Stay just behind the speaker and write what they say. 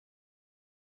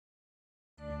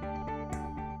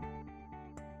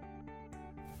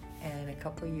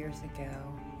couple of years ago,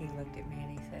 he looked at me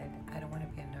and he said, "I don't want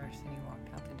to be a nurse," and he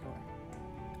walked out the door.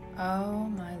 Oh,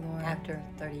 my Lord. After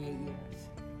 38 years.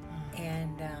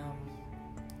 And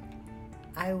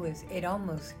it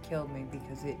almost killed me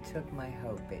because it took my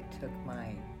hope. It took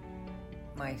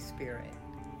my spirit.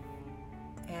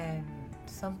 And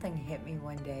something hit me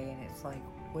one day and it's like,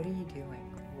 what are you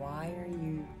doing? Why are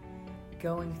you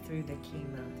going through the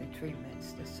chemo, the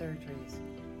treatments, the surgeries,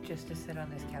 just to sit on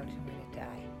this couch and wait to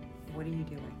die? What are you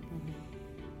doing?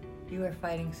 Mm-hmm. You are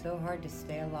fighting so hard to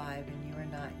stay alive and you are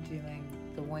not doing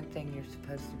the one thing you're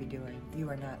supposed to be doing. You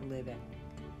are not living.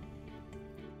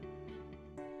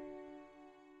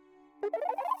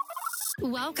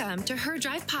 Welcome to Her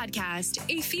Drive Podcast,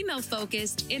 a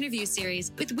female-focused interview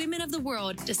series with women of the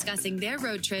world discussing their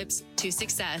road trips to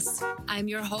success. I'm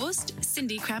your host,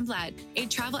 Cindy Kramblatt, a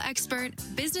travel expert,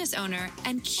 business owner,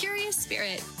 and curious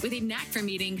spirit with a knack for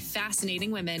meeting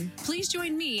fascinating women. Please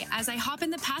join me as I hop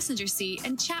in the passenger seat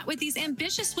and chat with these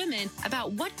ambitious women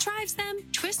about what drives them,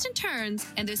 twists and turns,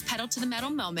 and those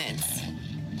pedal-to-the-metal moments.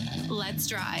 Let's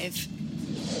drive.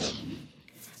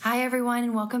 Hi, everyone,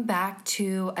 and welcome back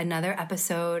to another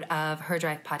episode of Her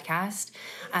Drive Podcast.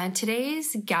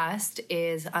 Today's guest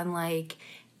is unlike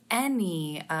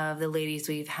any of the ladies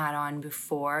we've had on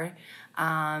before,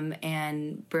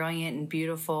 and brilliant and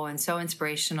beautiful and so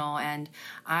inspirational. And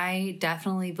I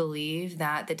definitely believe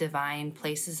that the divine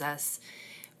places us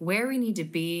where we need to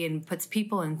be and puts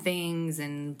people and things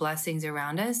and blessings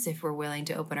around us if we're willing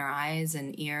to open our eyes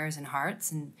and ears and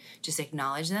hearts and just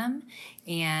acknowledge them.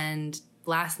 And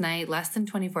last night, less than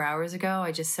 24 hours ago,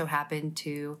 I just so happened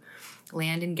to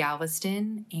land in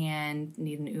Galveston and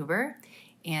need an Uber.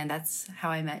 And that's how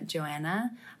I met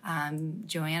Joanna.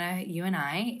 Joanna, you and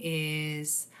I,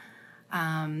 is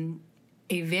a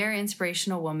very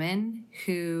inspirational woman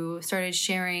who started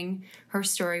sharing her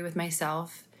story with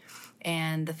myself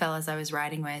and the fellas I was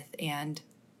riding with. And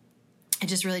it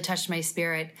just really touched my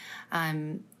spirit,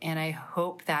 and I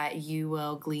hope that you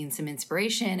will glean some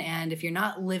inspiration. And if you're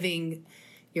not living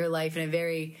your life in a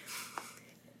very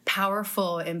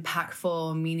powerful,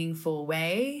 impactful, meaningful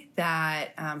way,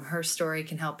 that her story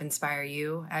can help inspire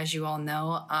you. As you all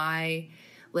know, I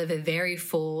live a very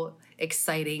full,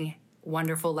 exciting,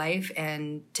 wonderful life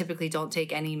and typically don't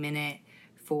take any minute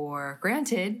for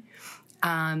granted.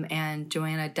 And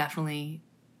Joanna definitely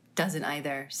doesn't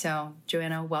either. So,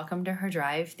 Joanna, welcome to Her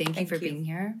Drive. Thank you for being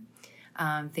here.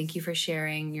 Thank you for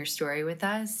sharing your story with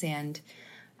us. And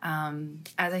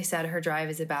as I said, Her Drive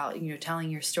is about, telling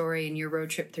your story and your road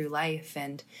trip through life.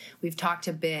 And we've talked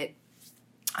a bit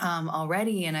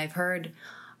already, and I've heard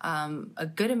a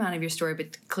good amount of your story,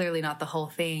 but clearly not the whole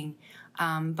thing.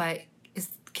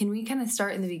 Can we kind of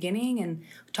start in the beginning and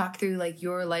talk through like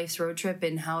your life's road trip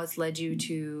and how it's led you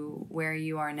to where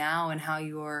you are now and how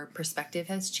your perspective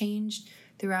has changed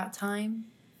throughout time?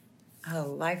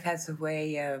 Oh, life has a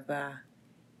way of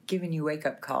giving you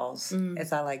wake-up calls,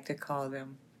 as I like to call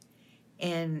them.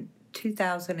 In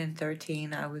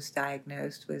 2013, I was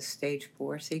diagnosed with stage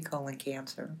 4C colon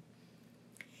cancer.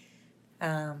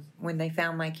 When they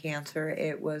found my cancer,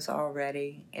 it was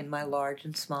already in my large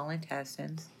and small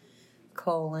intestines,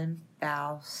 colon,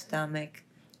 bowel, stomach,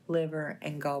 liver,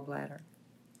 and gallbladder.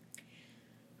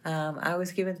 I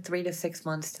was given 3 to 6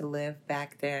 months to live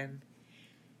back then.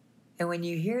 And when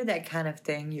you hear that kind of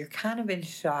thing, you're kind of in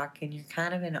shock and you're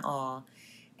kind of in awe.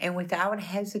 And without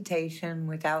hesitation,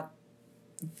 without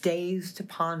days to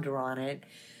ponder on it,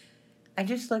 I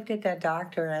just looked at that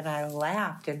doctor and I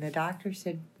laughed. And the doctor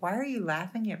said, "Why are you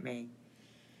laughing at me?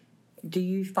 Do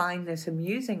you find this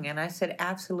amusing?" And I said,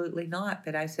 "Absolutely not."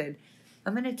 But I said,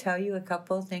 "I'm going to tell you a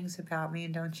couple of things about me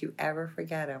and don't you ever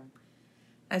forget them."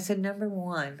 I said, "Number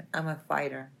one, I'm a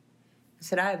fighter." I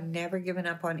said, "I have never given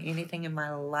up on anything in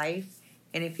my life.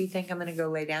 And if you think I'm going to go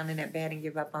lay down in that bed and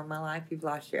give up on my life, you've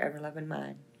lost your ever-loving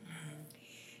mind." Mm-hmm.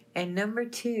 And number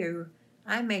two,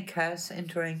 I may cuss and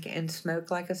drink and smoke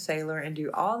like a sailor and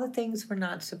do all the things we're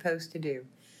not supposed to do.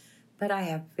 But I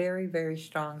have very, very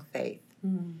strong faith.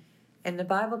 Mm-hmm. And the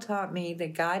Bible taught me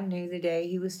that God knew the day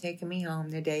He was taking me home,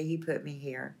 the day He put me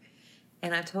here.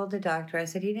 And I told the doctor, I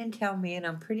said, "He didn't tell me, and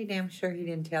I'm pretty damn sure He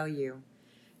didn't tell you.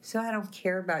 So I don't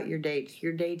care about your dates.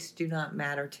 Your dates do not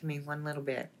matter to me one little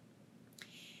bit."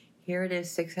 Here it is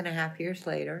 6.5 years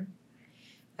later.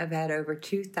 I've had over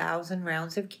 2,000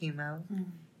 rounds of chemo,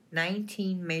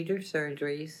 19 major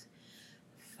surgeries,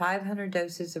 500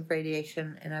 doses of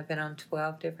radiation, and I've been on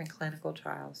 12 different clinical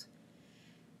trials.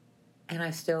 And I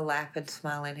still laugh and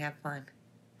smile and have fun.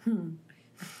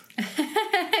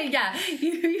 Yeah,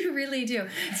 you really do.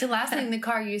 So last night in the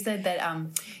car, you said that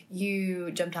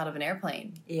you jumped out of an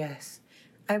airplane. Yes.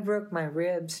 I broke my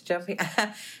ribs jumping.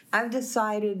 I've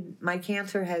decided my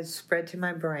cancer has spread to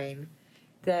my brain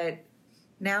that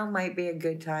now might be a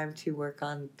good time to work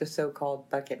on the so-called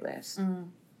bucket list.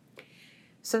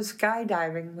 So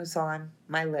skydiving was on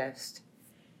my list.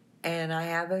 And I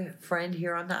have a friend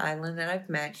here on the island that I've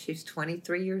met. She's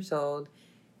 23 years old,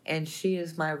 and she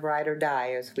is my ride or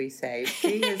die, as we say.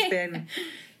 She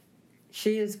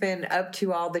has been up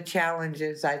to all the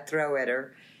challenges I throw at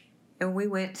her. And we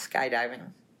went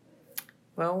skydiving.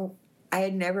 Well, I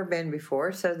had never been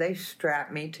before, so they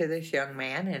strapped me to this young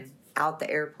man, and out the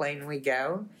airplane we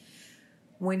go.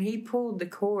 When he pulled the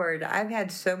cord, I've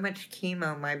had so much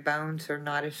chemo, my bones are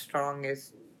not as strong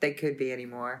as they could be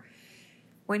anymore.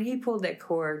 When he pulled that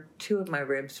cord, 2 of my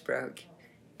ribs broke,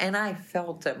 and I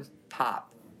felt them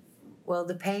pop. Well,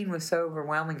 the pain was so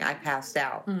overwhelming, I passed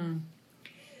out.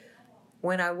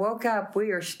 When I woke up,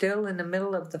 we are still in the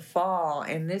middle of the fall,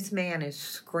 and this man is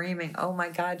screaming, "Oh my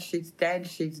God, she's dead,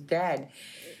 she's dead."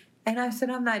 And I said,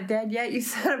 "I'm not dead yet, you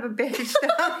son of a bitch."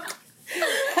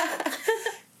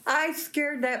 I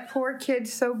scared that poor kid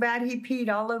so bad he peed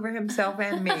all over himself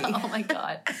and me. Oh my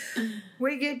God.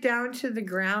 We get down to the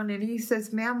ground and he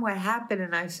says, "Ma'am, what happened?"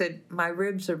 And I said, "My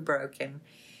ribs are broken."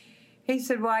 He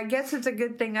said, "Well, I guess it's a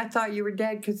good thing I thought you were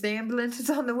dead because the ambulance is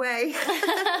on the way."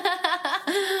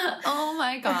 Oh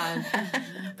my God.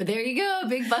 But there you go.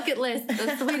 Big bucket list.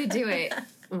 That's the way to do it.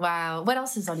 Wow. What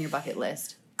else is on your bucket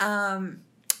list?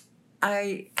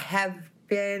 I have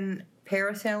been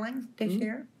parasailing this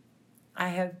year. I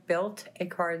have built a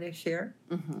car this year.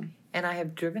 And I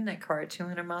have driven that car at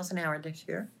 200 miles an hour this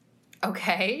year.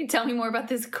 Okay. Tell me more about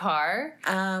this car.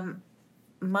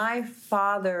 My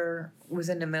father was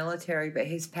in the military, but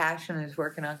his passion is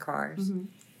working on cars.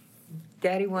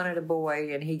 Daddy wanted a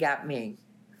boy, and he got me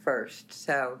first.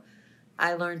 So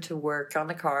I learned to work on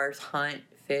the cars, hunt,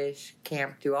 fish,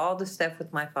 camp, do all the stuff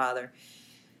with my father.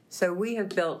 So we have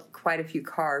built quite a few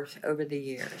cars over the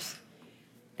years.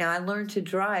 Now, I learned to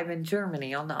drive in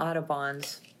Germany on the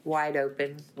Autobahns, wide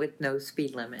open, with no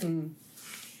speed limit.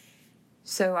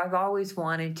 So I've always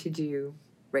wanted to do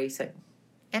racing.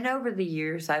 And over the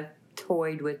years, I've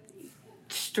toyed with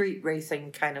street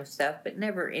racing kind of stuff, but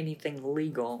never anything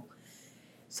legal.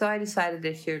 So I decided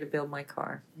this year to build my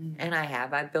car. And I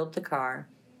have. I built the car.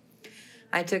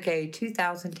 I took a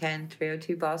 2010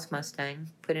 302 Boss Mustang,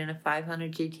 put in a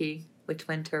 500 GT with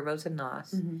twin turbos and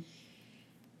NOS.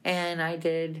 And I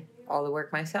did all the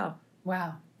work myself.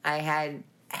 Wow. I had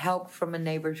help from a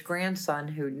neighbor's grandson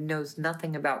who knows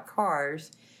nothing about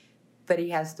cars, but he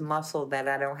has the muscle that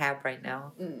I don't have right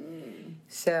now.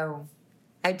 So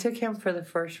I took him for the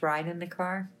first ride in the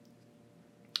car.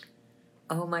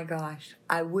 Oh my gosh.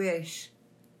 I wish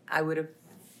I would have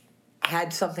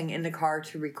had something in the car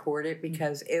to record it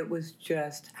because it was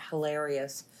just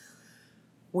hilarious.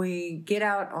 We get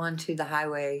out onto the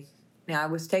highway. Now, I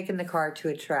was taking the car to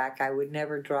a track. I would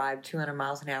never drive 200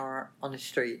 miles an hour on the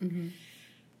street.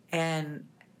 And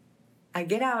I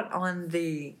get out on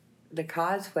the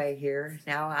causeway here.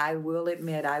 Now, I will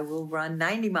admit I will run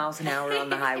 90 miles an hour on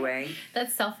the highway.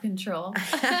 That's self-control.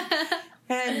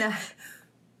 And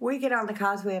we get on the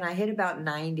causeway, and I hit about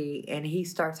 90, and he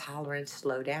starts hollering,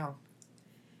 "Slow down."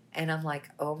 And I'm like,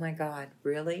 oh, my God,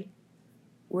 really?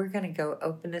 We're going to go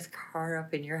open this car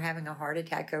up, and you're having a heart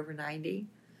attack over 90?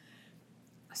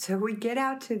 So we get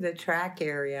out to the track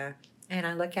area, and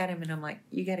I look at him, and I'm like,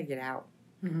 "You got to get out."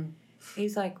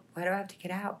 He's like, "Why do I have to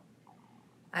get out?"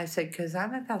 I said, "Because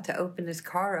I'm about to open this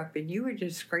car up, and you were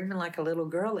just screaming like a little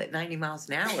girl at 90 miles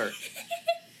an hour.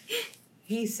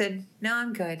 He said, "No,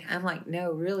 I'm good." I'm like,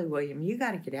 "No, really, William, you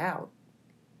got to get out."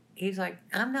 He's like,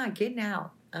 "I'm not getting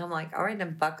out." I'm like, "All right,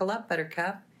 then buckle up,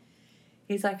 Buttercup."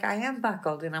 He's like, "I am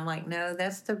buckled." And I'm like, "No,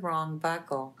 that's the wrong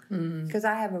buckle." Because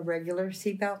I have a regular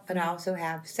seatbelt, but I also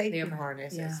have safety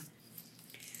harnesses. Yeah.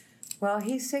 Well,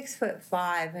 he's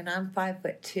 6'5", and I'm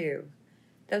 5'2".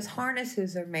 Those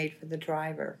harnesses are made for the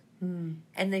driver, and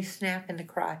they snap in the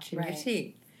crotch in your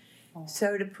seat.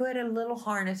 So to put a little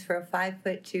harness for a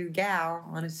 5'2" gal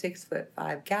on a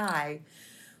 6'5" guy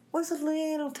was a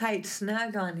little tight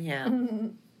snug on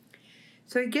him.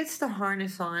 So he gets the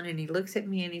harness on, and he looks at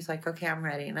me, and he's like, "Okay, I'm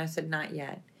ready." And I said, "Not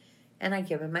yet." And I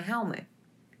give him a helmet.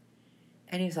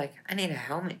 And he's like, "I need a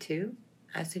helmet too?"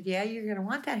 I said, "Yeah, you're going to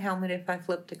want that helmet if I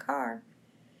flip the car."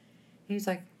 He's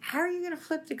like, "How are you going to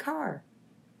flip the car?"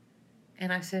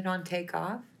 And I said, "On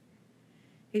takeoff."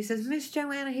 He says, "Miss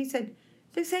Joanna," he said,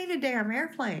 "this ain't a damn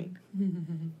airplane."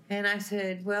 And I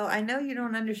said, "Well, I know you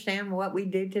don't understand what we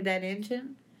did to that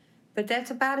engine, but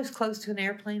that's about as close to an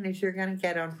airplane as you're going to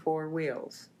get on 4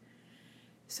 wheels."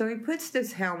 So he puts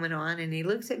this helmet on, and he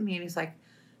looks at me, and he's like,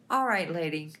 "All right,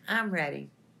 lady, I'm ready."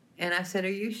 And I said,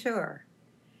 are you sure?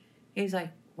 He's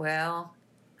like, well,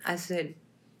 he said,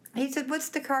 what's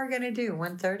the car going to do,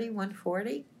 130,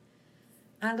 140?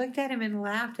 I looked at him and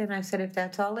laughed, and I said, if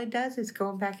that's all it does, it's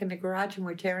going back in the garage and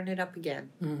we're tearing it up again.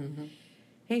 Mm-hmm.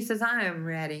 He says, I am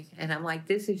ready. And I'm like,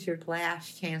 this is your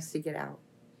last chance to get out.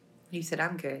 He said,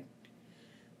 I'm good.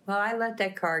 Well, I let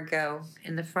that car go,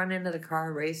 and the front end of the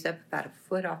car raised up about a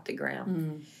foot off the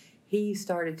ground. Mm. He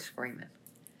started screaming,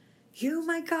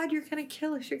 my God, you're going to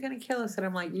kill us. You're going to kill us. And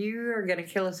I'm like, you are going to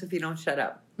kill us if you don't shut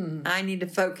up. Mm. I need to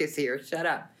focus here. Shut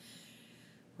up.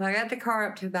 Well, I got the car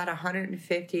up to about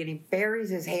 150, and he buries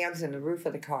his hands in the roof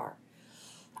of the car.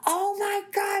 Oh, my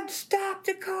God, stop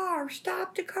the car.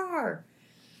 Stop the car.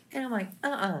 And I'm like,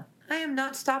 I am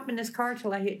not stopping this car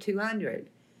till I hit 200.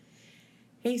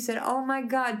 He said, oh, my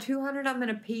God, 200, I'm going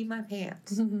to pee my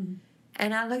pants. Mm-hmm.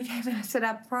 And I looked at him and I said,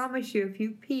 I promise you, if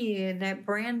you pee in that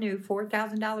brand new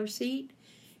 $4,000 seat,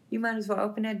 you might as well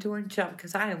open that door and jump,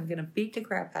 because I am going to beat the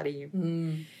crap out of you.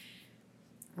 Mm.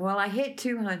 Well, I hit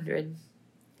 200,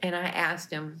 and I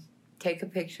asked him, take a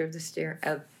picture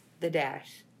of the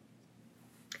dash.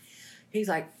 He's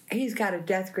like, he's got a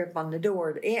death grip on the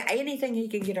door. Anything he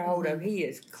can get a hold of, he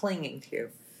is clinging to.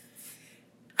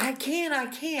 I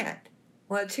can't.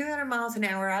 Well, at 200 miles an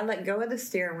hour, I let go of the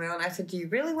steering wheel, and I said, do you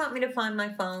really want me to find my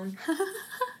phone?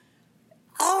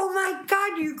 Oh, my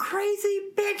God, you crazy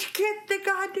bitch, kick the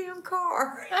goddamn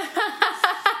car. I'm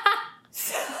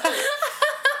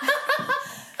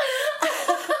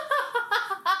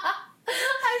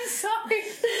sorry.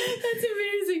 That's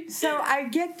amazing. So I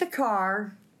get the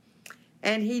car,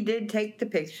 and he did take the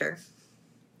picture.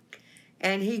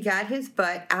 And he got his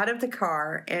butt out of the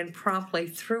car and promptly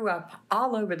threw up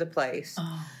all over the place.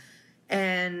 Oh.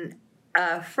 And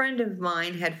a friend of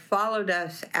mine had followed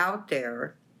us out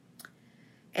there.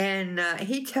 And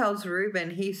he tells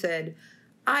Ruben, he said,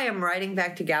 I am riding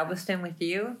back to Galveston with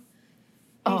you.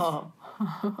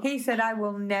 He said, I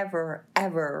will never,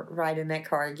 ever ride in that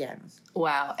car again.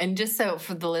 Wow. And just so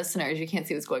for the listeners, you can't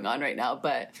see what's going on right now,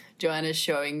 but Joanna's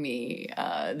showing me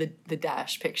the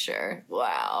dash picture.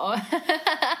 Wow.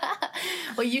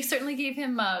 Well, you certainly gave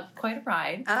him quite a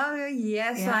ride. Oh,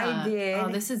 yes, yeah. I did. Oh,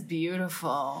 this is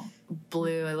beautiful.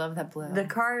 Blue. I love that blue. The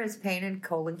car is painted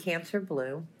colon cancer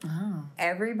blue. Oh.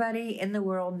 Everybody in the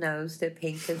world knows that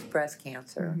pink is breast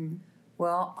cancer. Mm-hmm.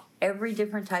 Well, every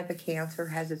different type of cancer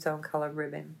has its own color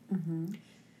ribbon.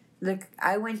 Mm-hmm.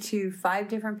 I went to 5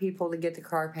 different people to get the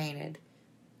car painted.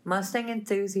 Mustang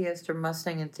enthusiast or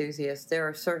Mustang enthusiast, there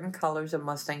are certain colors a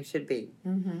Mustang should be.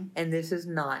 Mm-hmm. And this is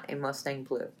not a Mustang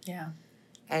blue. Yeah.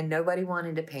 And nobody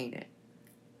wanted to paint it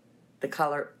the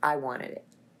color I wanted it.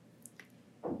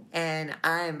 And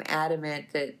I am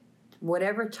adamant that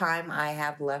whatever time I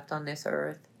have left on this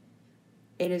earth,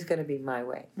 it is going to be my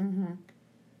way. Mm-hmm.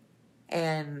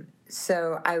 And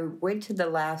so I went to the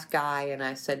last guy and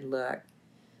I said, look,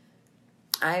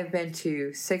 I have been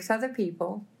to 6 other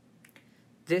people.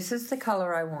 This is the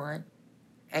color I want.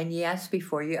 And yes,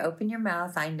 before you open your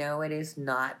mouth, I know it is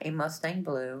not a Mustang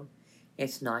blue.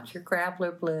 It's not your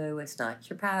Grappler blue. It's not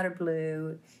your powder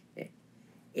blue.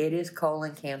 It is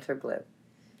colon cancer blue.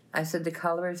 I said, the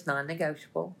color is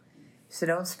non-negotiable. So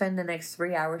don't spend the next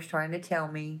 3 hours trying to tell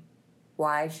me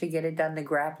why I should get it done the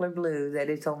Grappler blue that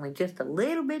it's only just a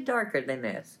little bit darker than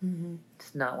this. Mm-hmm.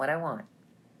 It's not what I want.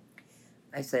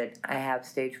 I said, I have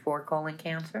stage 4 colon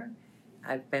cancer.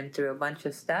 I've been through a bunch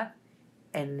of stuff,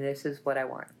 and this is what I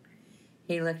want.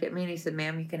 He looked at me and he said,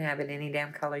 ma'am, you can have it any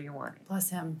damn color you want.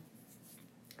 Bless him.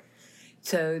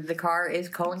 So the car is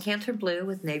colon cancer blue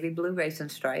with navy blue racing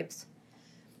stripes.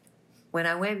 When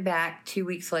I went back 2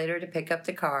 weeks later to pick up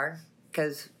the car,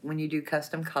 because when you do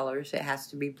custom colors, it has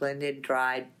to be blended,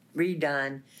 dried,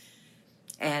 redone.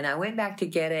 And I went back to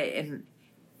get it, and,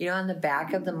 you know, on the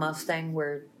back of the Mustang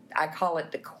where I call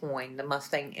it the coin, the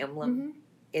Mustang emblem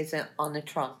is on the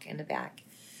trunk in the back.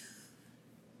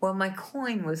 Well, my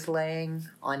coin was laying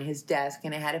on his desk,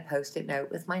 and it had a Post-it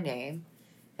note with my name.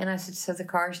 And I said, so the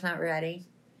car's not ready?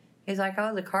 He's like,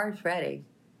 oh, the car's ready.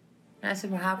 And I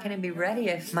said, well, how can it be ready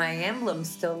if my emblem's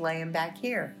still laying back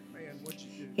here?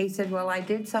 He said, well, I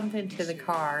did something to the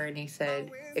car, and he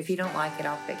said, if you don't like it,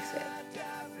 I'll fix it.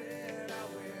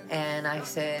 And I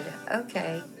said,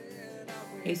 okay.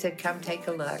 He said, come take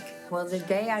a look. Well, the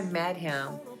day I met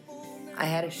him, I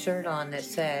had a shirt on that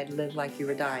said, Live Like You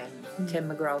Were Dying, Tim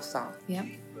McGraw's song. Yep.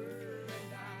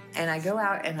 And I go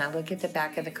out and I look at the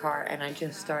back of the car, and I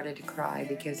just started to cry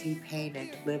because he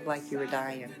painted Live Like You Were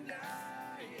Dying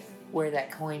where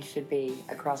that coin should be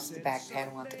across the back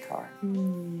panel of the car.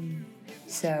 Mm.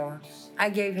 So I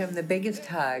gave him the biggest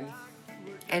hug,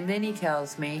 and then he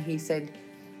tells me, he said,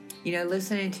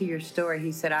 listening to your story,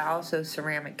 he said, I also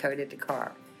ceramic coated the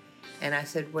car. And I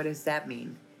said, what does that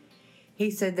mean?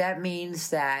 He said, that means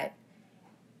that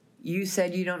you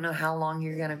said you don't know how long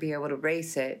you're going to be able to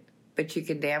race it, but you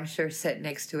can damn sure sit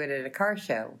next to it at a car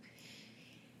show.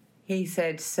 He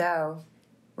said, so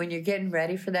when you're getting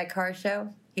ready for that car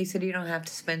show, he said, you don't have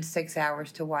to spend 6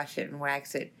 hours to wash it and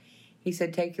wax it. He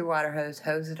said, take your water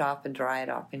hose it off, and dry it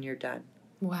off, and you're done.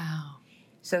 Wow.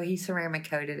 So he ceramic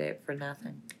coated it for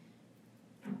nothing.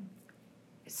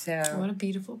 So what a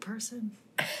beautiful person.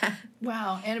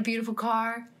 Wow. And a beautiful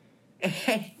car.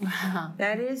 Wow.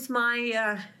 That is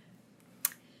my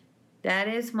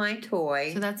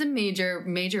toy. So that's a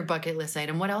major bucket list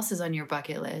item. What else is on your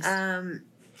bucket list?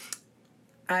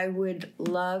 I would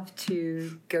love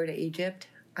to go to Egypt.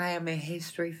 I am a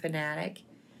history fanatic.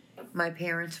 My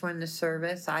parents were in the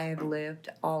service. I have lived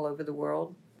all over the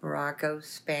world. Morocco,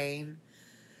 Spain,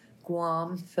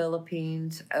 Guam,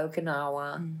 Philippines,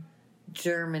 Okinawa,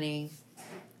 Germany.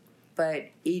 But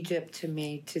Egypt, to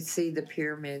me, to see the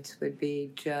pyramids would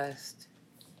be just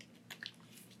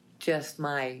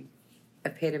my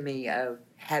epitome of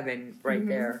heaven right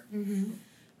there.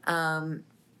 Mm-hmm.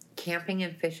 Camping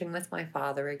and fishing with my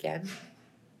father again,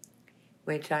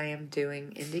 which I am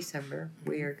doing in December. Mm-hmm.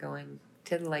 We are going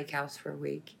to the lake house for a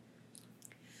week.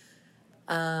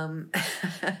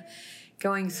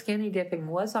 Going skinny dipping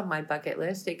was on my bucket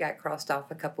list. It got crossed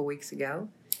off a couple weeks ago.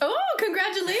 Oh,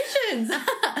 congratulations!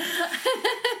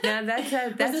 Now that's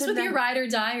was this with your ride or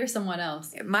die or someone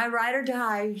else? My ride or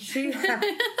die.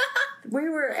 We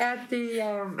were at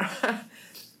the.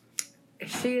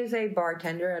 She is a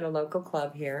bartender at a local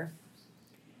club here,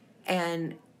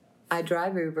 and I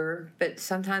drive Uber. But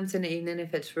sometimes in the evening,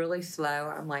 if it's really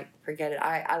slow, I'm like, forget it.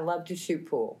 I love to shoot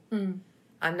pool. Mm.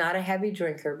 I'm not a heavy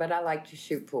drinker, but I like to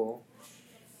shoot pool.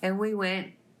 And we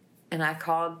went. And I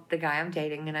called the guy I'm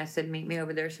dating, and I said, meet me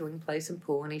over there so we can play some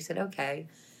pool. And he said, okay.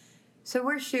 So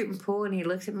we're shooting pool, and he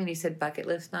looks at me, and he said, bucket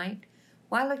list night?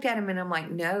 Well, I looked at him, and I'm like,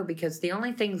 no, because the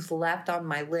only things left on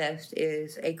my list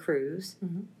is a cruise,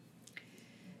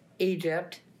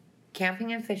 Egypt,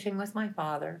 camping and fishing with my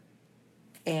father,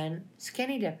 and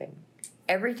skinny dipping.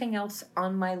 Everything else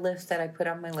on my list that I put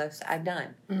on my list, I've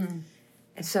done. Mm-hmm.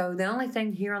 And so the only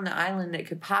thing here on the island that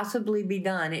could possibly be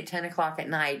done at 10 o'clock at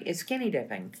night is skinny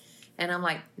dipping. And I'm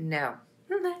like, no.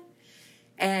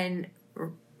 And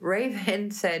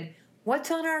Raven said, what's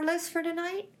on our list for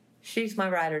tonight? She's my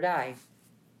ride or die.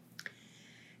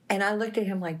 And I looked at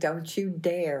him like, don't you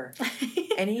dare.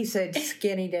 And he said,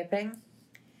 skinny dipping.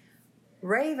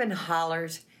 Raven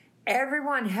hollers,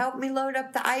 everyone help me load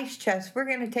up the ice chest. We're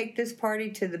going to take this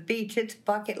party to the beach. It's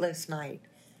bucket list night.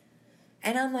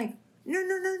 And I'm like,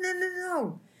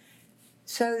 no.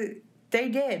 So they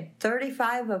did.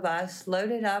 35 of us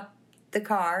loaded up the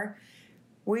car.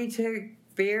 We took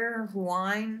beer,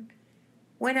 wine,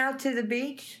 went out to the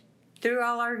beach, threw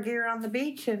all our gear on the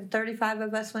beach, and 35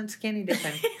 of us went skinny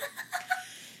dipping.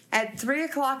 At 3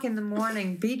 o'clock in the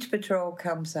morning, Beach Patrol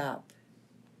comes up.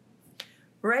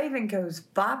 Raven goes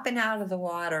bopping out of the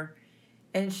water,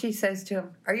 and she says to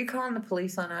him, are you calling the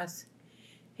police on us?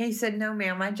 He said, no,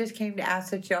 ma'am, I just came to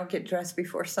ask that y'all get dressed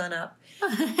before sunup.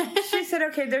 She said,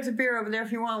 okay, there's a beer over there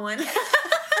if you want one.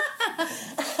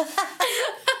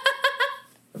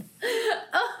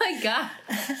 Oh, my God.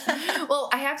 Well,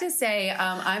 I have to say,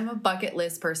 I'm a bucket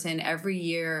list person. Every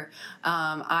year,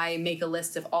 I make a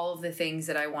list of all of the things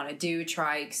that I want to do,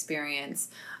 try, experience,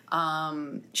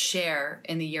 share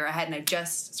in the year ahead. And I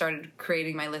just started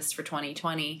creating my list for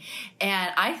 2020.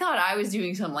 And I thought I was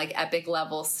doing some like epic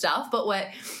level stuff. But what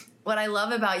I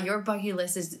love about your bucket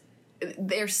list is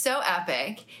they're so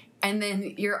epic. And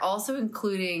then you're also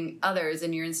including others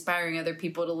and you're inspiring other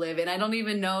people to live. And I don't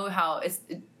even know how it's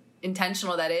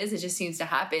intentional that is. It just seems to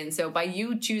happen. So by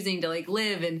you choosing to like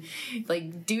live and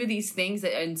like do these things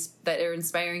that are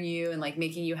inspiring you and like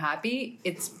making you happy,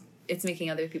 it's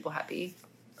making other people happy.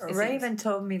 Raven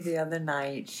told me the other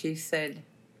night, she said,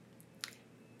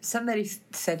 somebody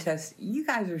said to us, you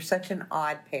guys are such an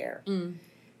odd pair.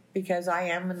 Because I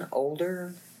am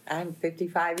I'm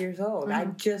 55 years old. I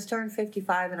just turned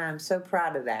 55, and I'm so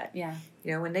proud of that. Yeah.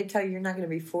 You know, when they tell you you're not going to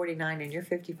be 49 and you're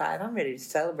 55, I'm ready to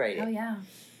celebrate it. Oh, yeah.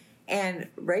 And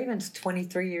Raven's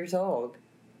 23 years old,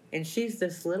 and she's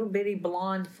this little bitty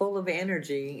blonde full of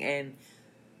energy, and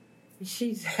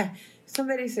she's...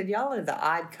 Somebody said, y'all are the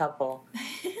odd couple.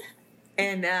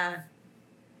 And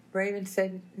Raven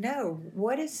said, no,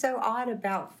 what is so odd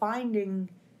about finding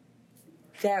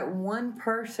that one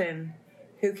person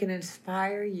who can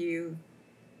inspire you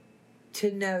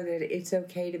to know that it's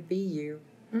okay to be you,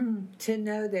 to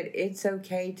know that it's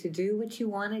okay to do what you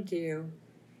want to do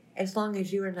as long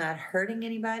as you are not hurting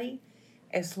anybody,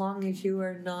 as long as you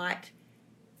are not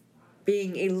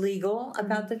being illegal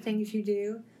about the things you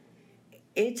do,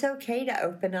 it's okay to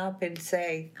open up and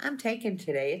say, I'm taking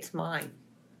today, it's mine.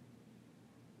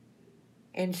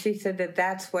 And she said that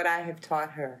that's what I have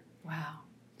taught her. Wow.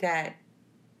 That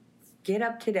get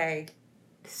up today,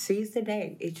 seize the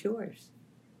day, it's yours.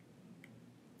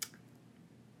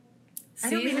 I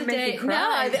don't mean to make you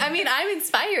cry. No, I mean, I'm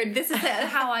inspired. This is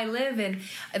how I live, and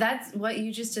that's what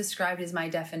you just described is my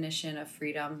definition of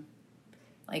freedom.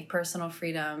 Like, personal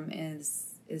freedom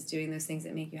is doing those things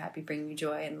that make you happy, bring you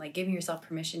joy, and like giving yourself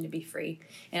permission to be free.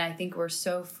 And I think we're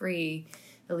so free,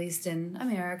 at least in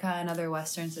America and other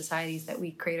Western societies, that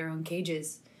we create our own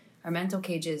cages, our mental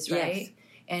cages, right? Yes.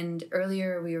 And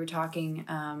earlier we were talking,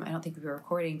 I don't think we were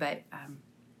recording, but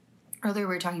earlier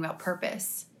we were talking about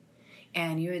purpose.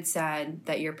 And you had said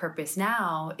that your purpose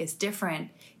now is different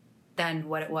than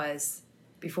what it was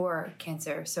before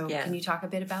cancer. So Can you talk a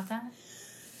bit about that?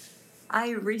 I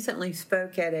recently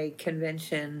spoke at a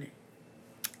convention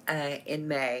in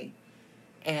May,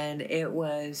 and it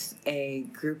was a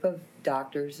group of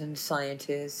doctors and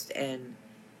scientists and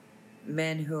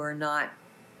men who are not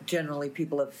generally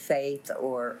people of faith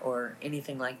or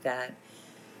anything like that.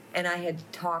 And I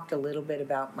had talked a little bit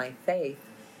about my faith.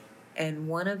 And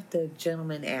one of the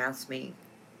gentlemen asked me,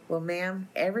 well, ma'am,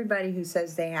 everybody who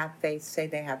says they have faith say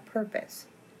they have purpose.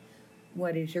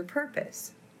 What is your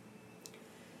purpose?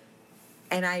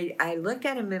 And I looked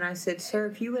at him and I said, sir,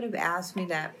 if you would have asked me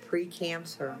that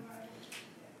pre-cancer,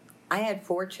 I had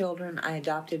 4 children. I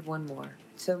adopted 1 more.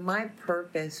 So my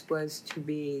purpose was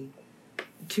to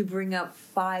bring up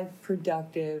 5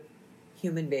 productive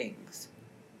human beings.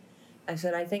 I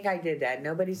said, I think I did that.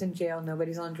 Nobody's in jail.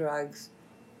 Nobody's on drugs.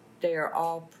 They are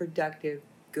all productive,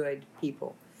 good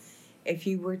people. If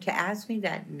you were to ask me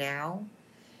that now,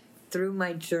 through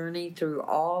my journey, through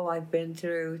all I've been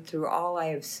through all I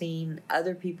have seen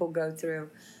other people go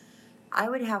through, I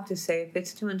would have to say if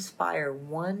it's to inspire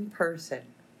one person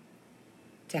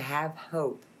to have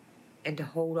hope and to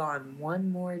hold on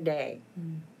one more day,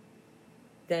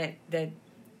 that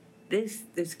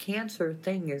this cancer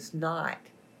thing is not,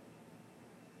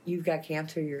 you've got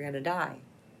cancer, you're going to die.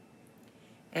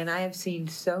 And I have seen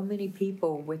so many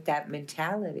people with that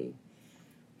mentality,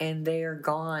 and they are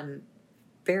gone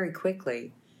very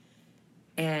quickly.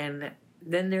 And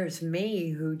then there's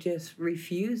me who just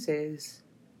refuses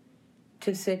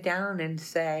to sit down and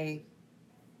say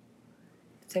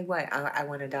what, I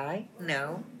want to die?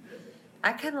 No.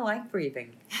 I kind of like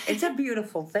breathing. It's a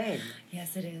beautiful thing.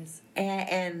 Yes, it is.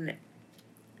 And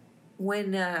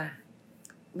when the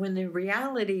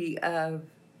reality of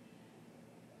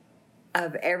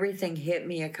everything hit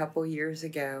me a couple years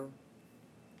ago,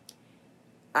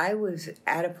 I was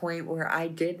at a point where I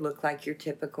did look like your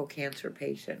typical cancer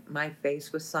patient. My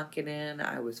face was sunken in.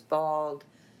 I was bald.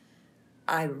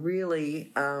 I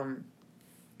really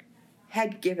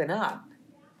had given up.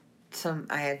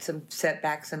 I had some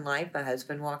setbacks in life. My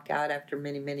husband walked out after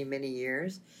many, many, many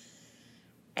years.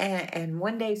 And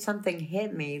one day something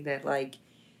hit me that, like,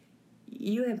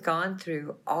 you have gone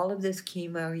through all of this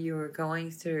chemo, you were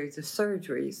going through the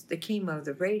surgeries, the chemo,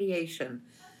 the radiation,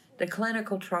 the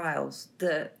clinical trials,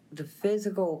 the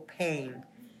physical pain,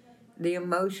 the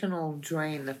emotional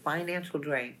drain, the financial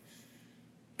drain.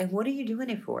 And what are you doing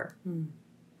it for?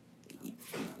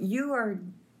 You are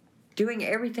doing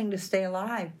everything to stay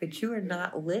alive, but you are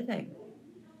not living.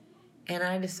 And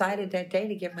I decided that day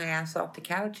to get my ass off the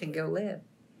couch and go live.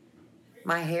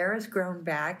 My hair has grown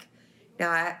back.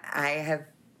 Now, I have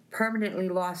permanently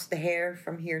lost the hair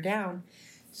from here down.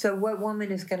 So what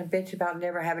woman is going to bitch about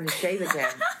never having to shave again?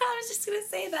 I was just going to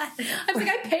say that. I was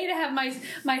like, I pay to have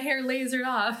my hair lasered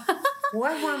off.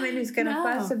 What woman is going to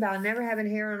fuss about never having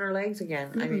hair on her legs again?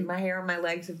 Mm-hmm. I mean, my hair on my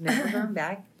legs have never grown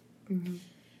back. Mm-hmm.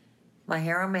 My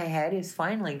hair on my head is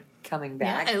finally coming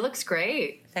back. Yeah, it looks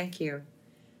great. Thank you.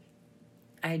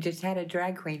 I just had a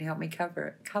drag queen help me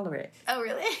color it. Oh,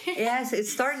 really? Yes,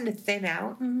 it's starting to thin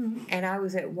out. Mm-hmm. And I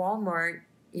was at Walmart.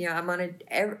 You know, I'm on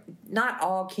not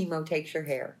all chemo takes your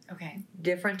hair. Okay.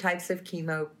 Different types of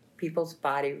chemo, people's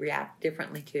body react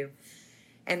differently to.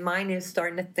 And mine is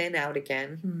starting to thin out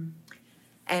again. Mm-hmm.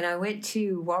 And I went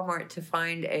to Walmart to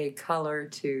find a color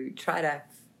to try to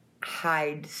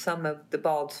hide some of the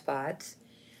bald spots.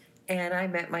 And I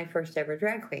met my first ever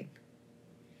drag queen.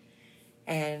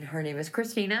 And her name is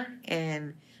Christina,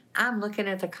 and I'm looking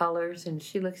at the colors, and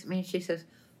she looks at me and she says,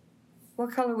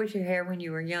 what color was your hair when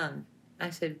you were young? I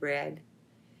said, red.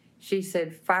 She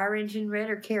said, fire engine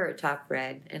red or carrot top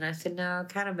red? And I said, no,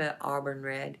 kind of an auburn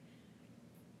red.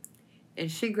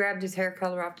 And she grabbed his hair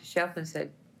color off the shelf and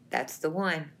said, that's the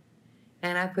one.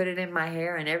 And I put it in my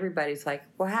hair, and everybody's like,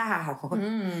 wow.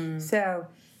 Mm. So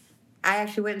I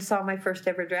actually went and saw my first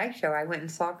ever drag show. I went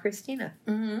and saw Christina.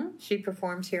 Mm-hmm. She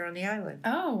performs here on the island.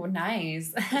 Oh,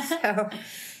 nice. So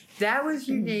that was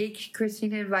unique.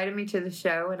 Christina invited me to the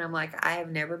show, and I'm like, I have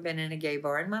never been in a gay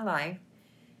bar in my life.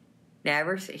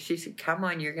 Never. She said, come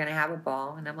on, you're going to have a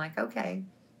ball. And I'm like, okay.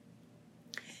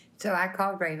 So I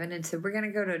called Raven and said, we're going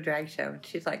to go to a drag show. And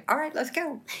she's like, all right, let's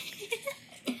go.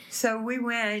 So we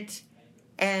went,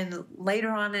 and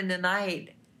later on in the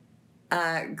night,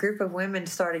 a group of women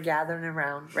started gathering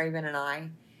around Raven and I.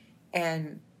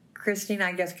 And Christina,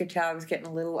 I guess, could tell I was getting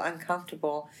a little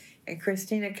uncomfortable. And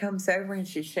Christina comes over and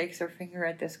she shakes her finger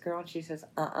at this girl and she says,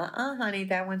 honey,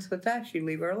 that one's with us. You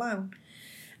leave her alone.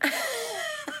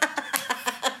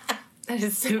 That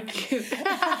is so cute.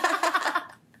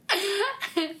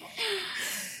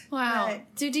 Wow.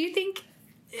 But Do you think,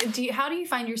 how do you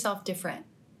find yourself different?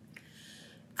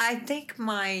 I think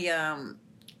my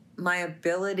my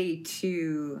ability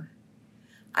to,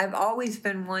 I've always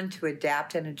been one to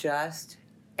adapt and adjust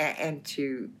and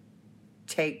to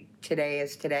take today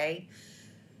as today.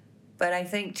 But I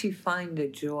think to find the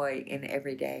joy in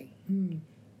every day. Mm.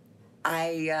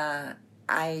 I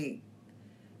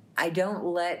don't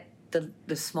let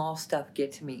the small stuff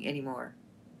get to me anymore.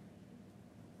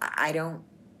 I don't,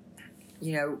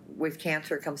 with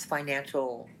cancer comes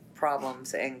financial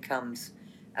problems and comes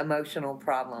emotional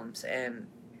problems and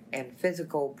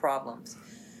physical problems.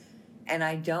 And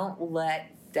I don't let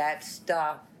that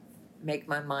stuff make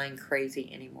my mind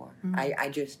crazy anymore. Mm-hmm. I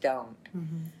just don't.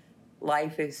 Mm-hmm.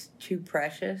 Life is too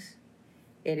precious.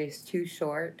 It is too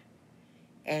short.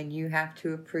 And you have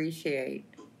to appreciate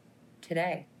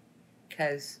today.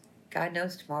 Because God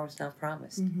knows tomorrow's not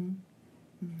promised. Mm-hmm.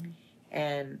 Mm-hmm.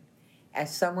 And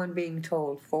as someone being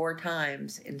told 4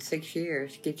 times in 6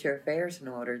 years, get your affairs in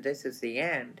order, this is the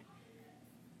end.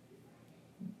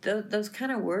 Those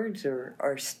kind of words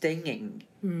are stinging.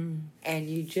 Mm. And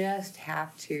you just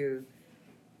have to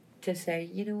say,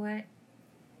 you know what?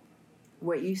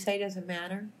 What you say doesn't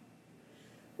matter.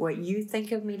 What you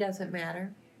think of me doesn't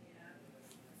matter.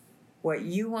 What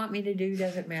you want me to do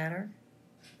doesn't matter.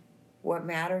 What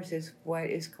matters is what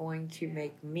is going to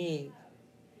make me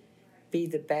be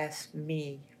the best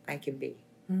me I can be.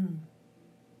 Mm.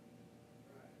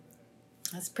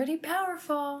 That's pretty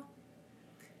powerful.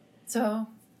 So,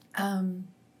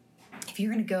 if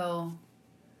you're going to go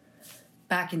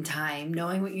back in time,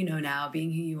 knowing what you know now,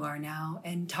 being who you are now,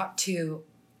 and talk to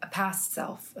a past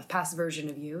self, a past version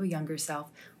of you, a younger self,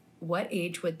 what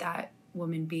age would that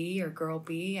woman be or girl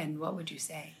be, and what would you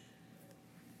say?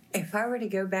 If I were to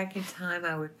go back in time,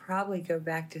 I would probably go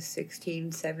back to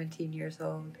 16, 17 years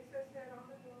old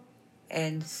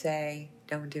and say,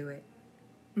 don't do it.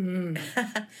 Mm.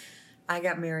 I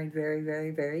got married very,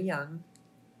 very, very young.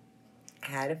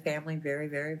 Had a family very,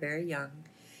 very, very young.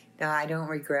 Now, I don't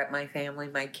regret my family,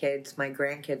 my kids, my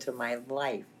grandkids are my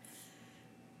life.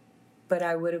 But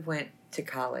I would have went to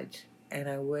college, and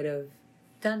I would have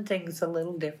done things a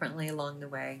little differently along the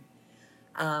way.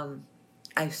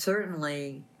 I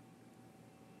certainly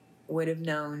would have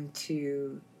known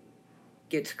to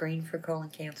get screened for colon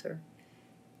cancer,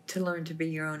 to learn to be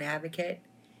your own advocate,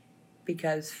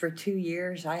 because for 2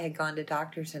 years I had gone to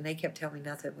doctors and they kept telling me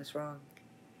nothing was wrong.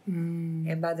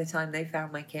 Mm. And by the time they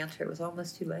found my cancer, it was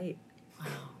almost too late. Wow.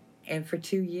 And for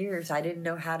 2 years, I didn't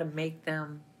know how to make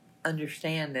them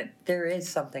understand that there is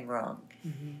something wrong.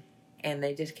 Mm-hmm. And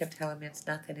they just kept telling me, it's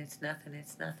nothing, it's nothing,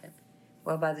 it's nothing.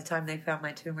 Well, by the time they found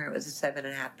my tumor, it was a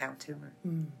 7.5-pound tumor.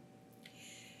 Mm.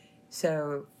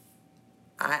 So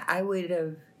I would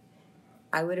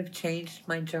have changed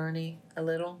my journey a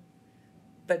little,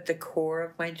 but the core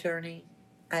of my journey,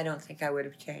 I don't think I would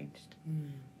have changed.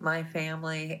 Mm. My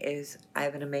family I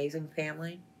have an amazing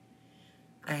family.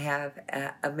 I have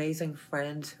amazing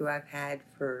friends who I've had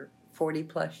for 40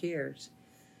 plus years.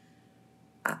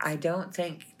 I don't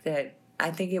think that,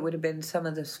 I think it would have been some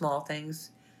of the small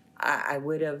things. I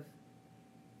would have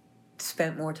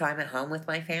spent more time at home with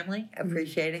my family,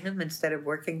 appreciating them instead of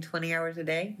working 20 hours a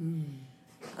day.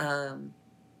 Mm.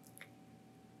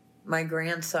 My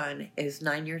grandson is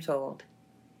 9 years old,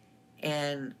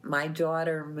 and my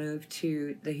daughter moved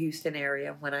to the Houston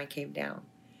area when I came down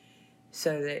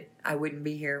so that I wouldn't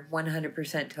be here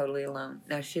 100% totally alone.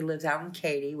 Now, she lives out in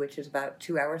Katy, which is about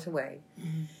 2 hours away.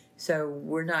 Mm. So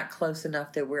we're not close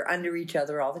enough that we're under each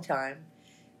other all the time,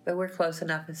 but we're close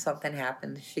enough if something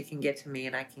happens, she can get to me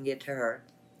and I can get to her.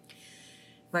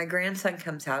 My grandson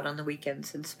comes out on the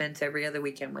weekends and spends every other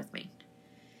weekend with me.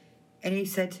 And he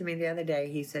said to me the other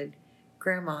day, he said,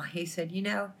 Grandma, he said,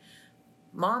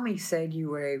 Mommy said you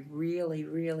were a really,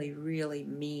 really, really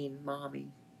mean mommy.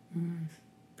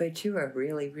 But you were a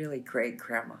really, really great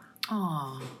grandma.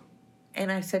 Aw.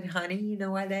 And I said, honey, you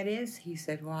know why that is? He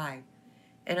said, why?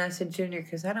 And I said, Junior,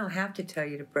 because I don't have to tell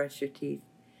you to brush your teeth.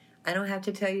 I don't have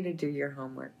to tell you to do your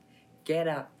homework. Get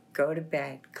up, go to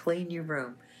bed, clean your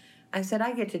room. I said,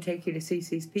 I get to take you to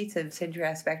Cece's Pizza and send your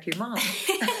ass back to your mom.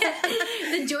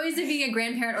 The joys of being a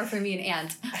grandparent, or for me, an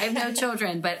aunt. I have no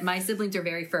children, but my siblings are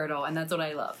very fertile, and that's what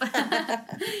I love.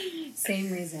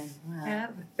 Same reason. Wow. Yeah,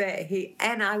 but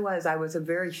I was a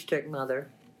very strict mother.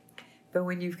 But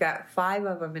when you've got 5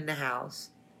 of them in the house,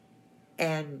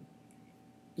 and,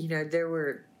 you know, there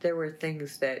were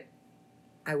things that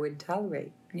I wouldn't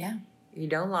tolerate. Yeah. You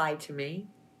don't lie to me,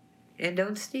 and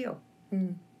don't steal.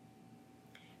 Mm.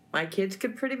 My kids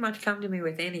could pretty much come to me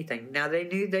with anything. Now, they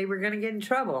knew they were going to get in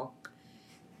trouble.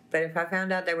 But if I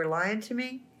found out they were lying to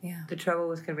me, the trouble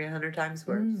was going to be 100 times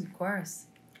worse. Of course.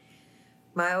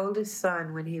 My oldest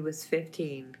son, when he was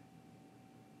 15,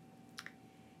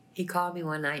 he called me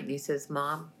one night and he says,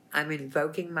 Mom, I'm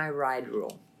invoking my ride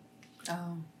rule.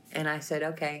 Oh. And I said,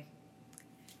 okay.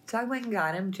 So I went and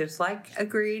got him, just like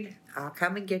agreed. I'll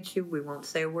come and get you. We won't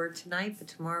say a word tonight, but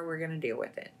tomorrow we're going to deal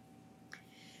with it.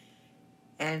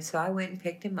 And so I went and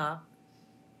picked him up,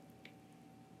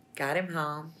 got him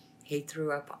home. He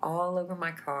threw up all over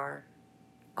my car,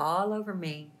 all over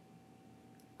me,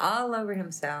 all over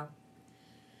himself.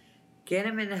 Get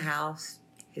him in the house.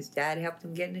 His dad helped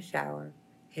him get in the shower.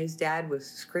 His dad was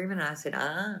screaming. I said,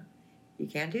 you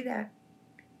can't do that.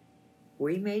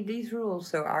 We made these rules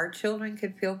so our children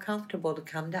could feel comfortable to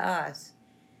come to us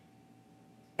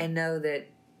and know that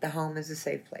the home is a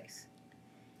safe place.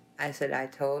 I said, I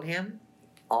told him,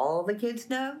 all the kids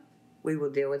know, we will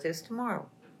deal with this tomorrow.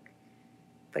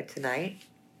 But tonight,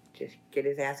 just get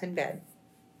his ass in bed.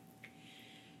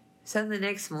 So the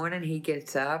next morning, he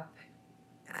gets up.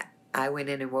 I went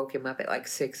in and woke him up at like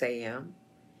 6 a.m.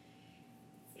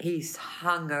 He's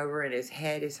hungover and his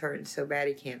head is hurting so bad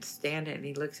he can't stand it. And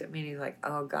he looks at me and he's like,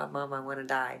 oh, God, Mom, I want to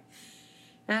die.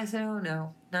 And I said, oh,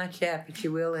 no, not yet, but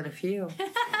you will in a few.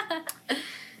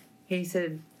 I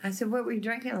said, what were you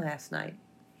drinking last night?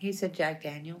 He said, Jack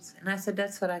Daniels. And I said,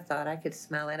 that's what I thought. I could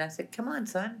smell it. I said, come on,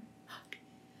 son.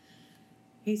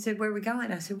 He said, where are we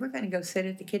going? I said, we're going to go sit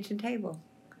at the kitchen table.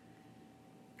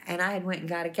 And I had went and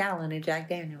got a gallon of Jack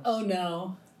Daniels. Oh,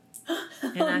 no.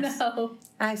 No.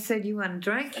 I said, you want a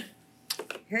drink?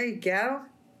 Here you go.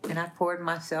 And I poured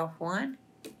myself one.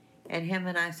 And him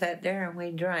and I sat there and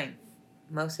we drank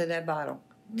most of that bottle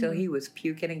till he was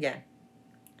puking again.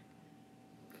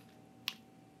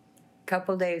 A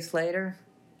couple days later,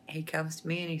 he comes to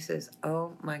me and he says,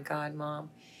 oh, my God, Mom.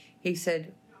 He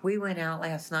said, we went out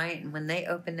last night, and when they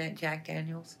opened that Jack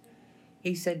Daniels,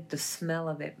 he said, the smell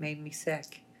of it made me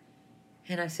sick.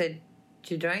 And I said,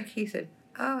 did you drink? He said,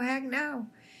 oh, heck no.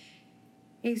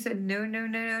 He said,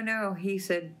 no. He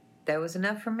said, that was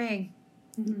enough for me.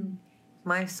 Mm-hmm.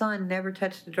 My son never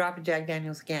touched a drop of Jack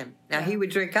Daniels again. Now, he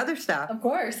would drink other stuff. Of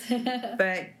course.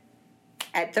 But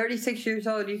at 36 years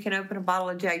old, you can open a bottle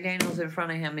of Jack Daniels in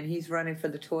front of him, and he's running for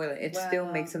the toilet. It still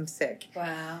makes him sick.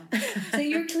 Wow. So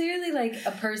you're clearly like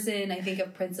a person, I think,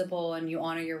 of principle, and you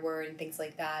honor your word and things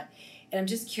like that. And I'm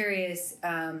just curious,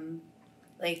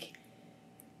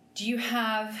 do you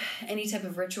have any type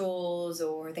of rituals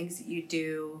or things that you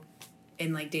do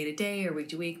in like day to day or week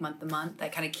to week, month to month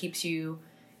that kind of keeps you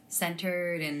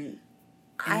centered and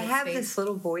I have this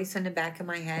little voice in the back of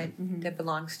my head that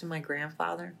belongs to my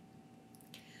grandfather.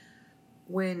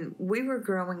 When we were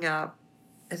growing up,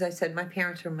 as I said, my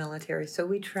parents were military, so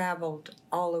we traveled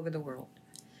all over the world.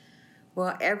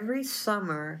 Well, every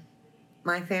summer,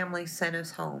 my family sent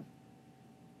us home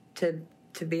to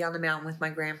be on the mountain with my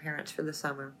grandparents for the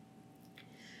summer.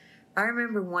 I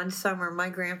remember one summer, my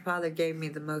grandfather gave me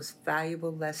the most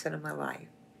valuable lesson of my life.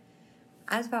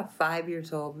 I was about 5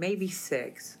 years old, maybe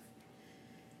 6.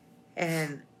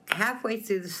 And halfway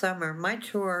through the summer, my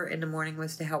chore in the morning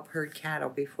was to help herd cattle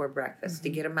before breakfast, to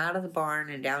get them out of the barn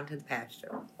and down to the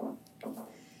pasture.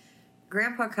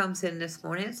 Grandpa comes in this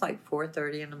morning. It's like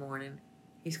 4:30 in the morning.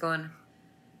 He's going,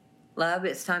 Love,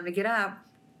 it's time to get up.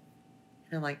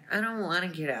 And I'm like, I don't want to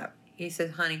get up. He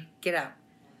says, honey, get up.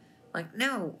 I'm like,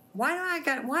 no, why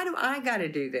do I got to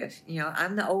do this? You know,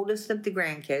 I'm the oldest of the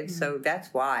grandkids, so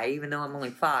that's why, even though I'm only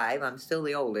 5, I'm still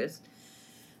the oldest.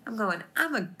 I'm going,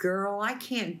 I'm a girl. I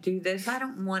can't do this. I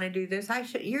don't want to do this.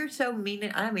 You're so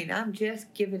mean. I'm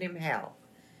just giving him hell.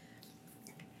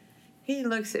 He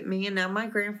looks at me, and now my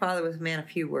grandfather was a man of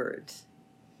few words.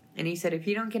 And he said, if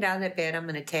you don't get out of that bed, I'm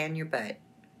going to tan your butt.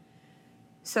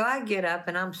 So I get up,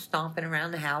 and I'm stomping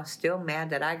around the house, still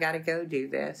mad that I got to go do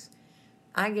this.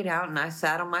 I get out and I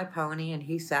saddle my pony and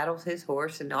he saddles his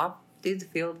horse and off through the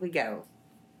field we go.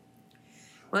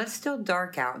 Well, it's still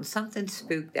dark out and something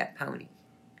spooked that pony.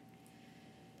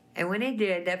 And when it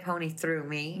did, that pony threw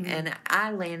me and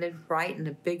I landed right in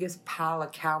the biggest pile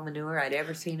of cow manure I'd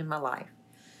ever seen in my life.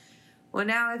 Well,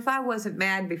 now, if I wasn't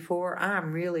mad before,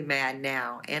 I'm really mad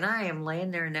now. And I am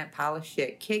laying there in that pile of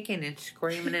shit, kicking and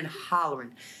screaming and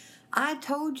hollering. I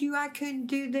told you I couldn't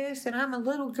do this, and I'm a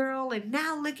little girl, and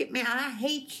now look at me. I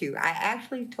hate you. I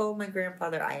actually told my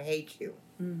grandfather, I hate you.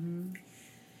 Mm-hmm.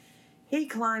 He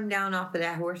climbed down off of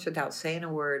that horse without saying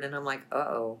a word, and I'm like,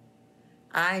 uh-oh.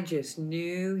 I just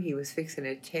knew he was fixing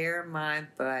to tear my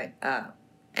butt up.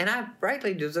 And I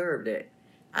rightly deserved it.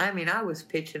 I mean, I was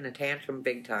pitching a tantrum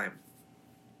big time.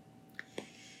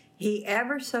 He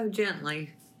ever so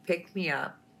gently picked me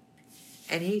up,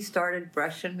 and he started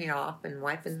brushing me off and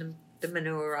wiping the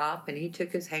manure off, and he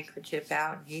took his handkerchief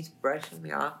out, and he's brushing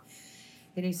me off.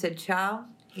 And he said, child,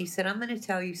 he said, I'm going to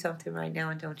tell you something right now,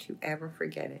 and don't you ever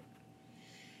forget it.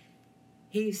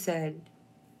 He said,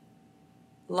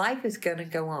 life is going to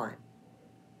go on,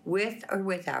 with or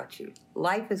without you.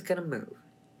 Life is going to move.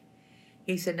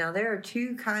 He said, now there are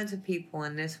two kinds of people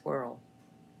in this world.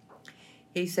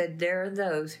 He said, there are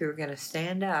those who are going to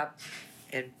stand up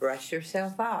and brush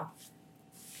yourself off.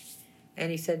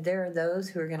 And he said, there are those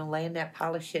who are going to lay in that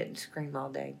pile of shit and scream all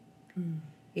day. Mm.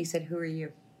 He said, who are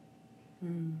you?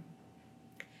 Mm.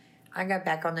 I got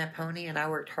back on that pony and I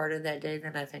worked harder that day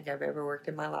than I think I've ever worked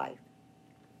in my life.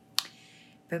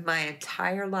 But my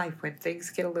entire life, when things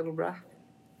get a little rough,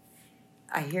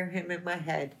 I hear him in my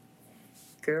head.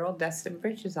 Girl, dusting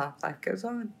bridges off, life goes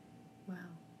on. Wow.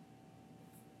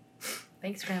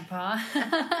 Thanks, Grandpa.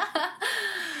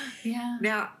 Yeah.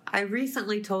 Now, I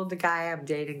recently told the guy I'm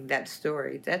dating that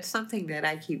story. That's something that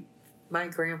I keep. My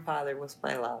grandfather was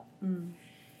my love. Mm.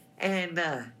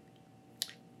 And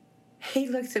he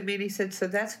looks at me and he said, so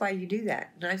that's why you do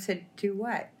that. And I said, do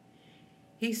what?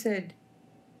 He said,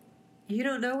 you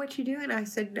don't know what you do? And I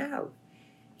said, no.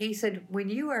 He said, when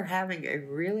you are having a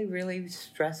really, really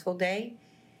stressful day,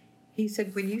 he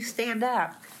said, when you stand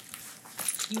up,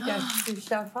 you dust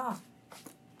yourself off.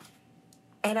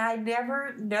 And I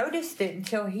never noticed it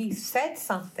until he said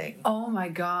something. Oh, my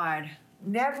God.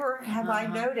 Never have I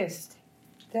noticed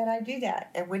that I do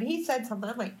that. And when he said something,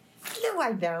 I'm like, no,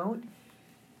 I don't.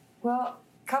 Well,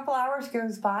 a couple hours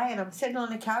goes by, and I'm sitting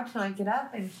on the couch, and I get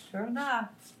up, and sure enough,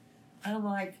 I'm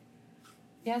like,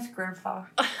 yes, Grandpa.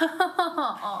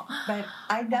 But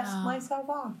I dust myself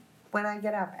off when I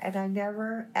get up. And I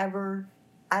never, ever,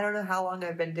 I don't know how long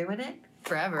I've been doing it.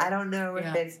 Forever. I don't know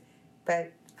if it's,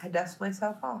 but I dust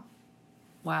myself off.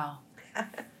 Wow.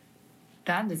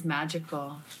 That is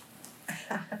magical.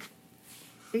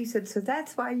 He said, so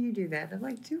that's why you do that. I'm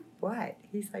like, do what?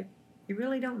 He's like, you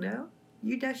really don't know?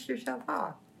 You dust yourself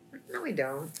off. No, we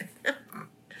don't.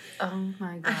 Oh,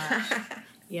 my gosh.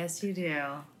 Yes, you do.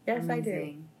 Yes, amazing. I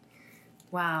do.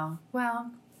 Wow.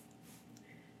 Well,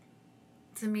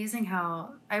 it's amazing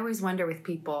how I always wonder with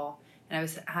people, and I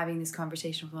was having this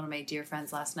conversation with one of my dear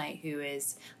friends last night who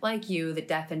is, like you, the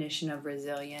definition of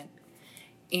resilient.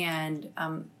 And,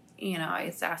 I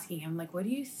was asking him, like, what do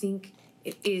you think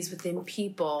it is within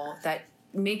people that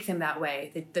make them that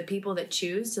way? The people that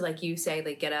choose to, like you say,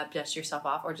 like, get up, dust yourself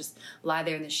off, or just lie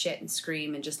there in the shit and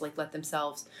scream and just, like, let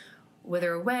themselves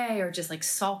wither away, or just, like,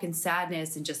 sulk in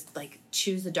sadness and just, like,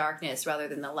 choose the darkness rather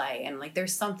than the light. And, like,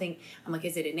 there's something, I'm like,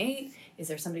 is it innate? Is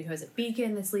there somebody who has a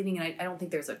beacon that's leading? And I don't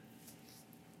think there's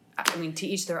to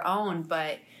each their own,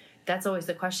 but that's always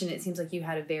the question. It seems like you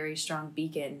had a very strong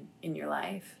beacon in your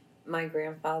life. My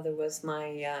grandfather was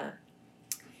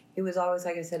he was always,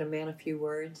 like I said, a man of few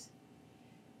words,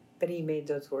 but he made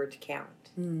those words count.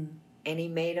 Mm. And he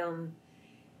made them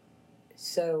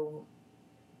so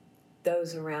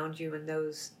those around you and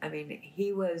those, I mean,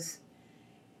 he was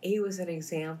an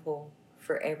example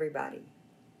for everybody.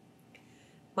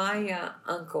 My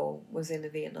uncle was in the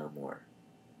Vietnam War,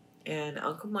 and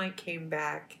Uncle Mike came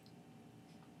back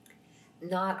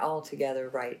not altogether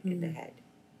right in the head,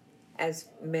 as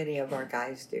many of our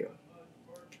guys do.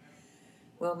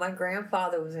 Well, my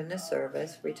grandfather was in the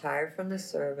service, retired from the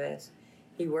service.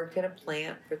 He worked at a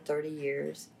plant for 30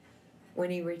 years. When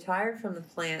he retired from the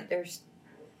plant, there's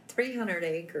 300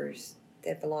 acres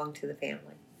that belonged to the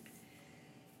family.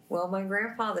 Well, my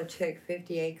grandfather took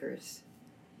 50 acres,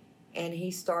 and he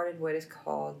started what is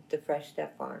called the Fresh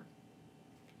Step Farm.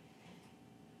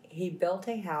 He built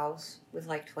a house with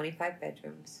like 25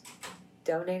 bedrooms,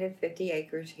 donated 50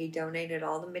 acres. He donated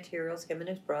all the materials, him and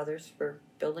his brothers, for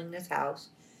building this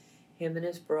house. Him and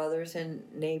his brothers and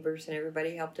neighbors and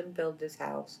everybody helped him build this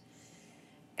house.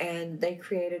 And they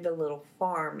created a little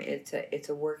farm. It's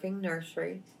a working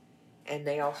nursery, and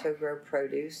they also grow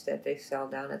produce that they sell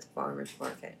down at the farmers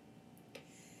market.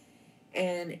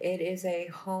 And it is a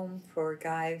home for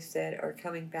guys that are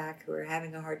coming back who are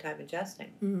having a hard time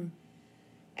adjusting. Mm.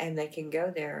 And they can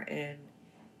go there, and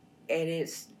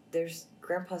there's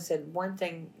Grandpa said one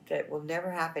thing that will never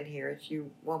happen here is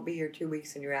you won't be here 2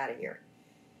 weeks and you're out of here.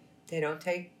 They don't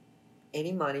take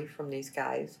any money from these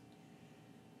guys.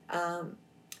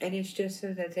 And it's just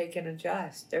so that they can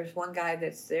adjust. There's one guy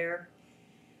that's there.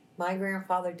 My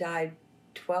grandfather died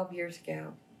 12 years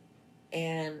ago.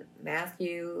 And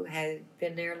Matthew had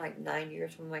been there like 9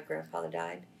 years when my grandfather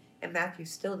died. And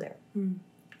Matthew's still there. Mm.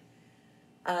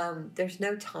 There's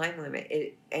no time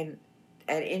limit. And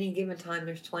at any given time,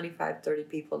 there's 25, 30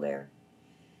 people there.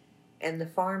 And the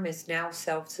farm is now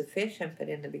self-sufficient. But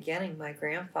in the beginning, my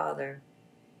grandfather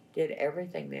did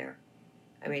everything there.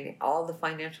 I mean, all the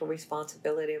financial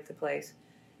responsibility of the place.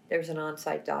 There's an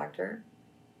on-site doctor,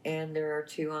 and there are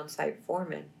 2 on-site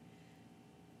foremen.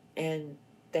 And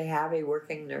they have a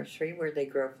working nursery where they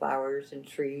grow flowers and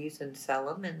trees and sell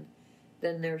them. And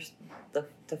then there's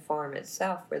the farm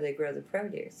itself where they grow the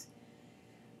produce.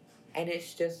 And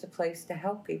it's just a place to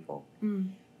help people. Mm.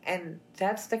 And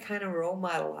that's the kind of role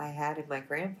model I had in my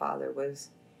grandfather was,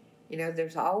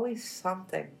 there's always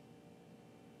something.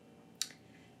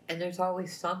 And there's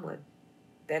always someone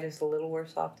that is a little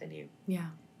worse off than you. Yeah.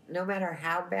 No matter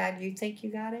how bad you think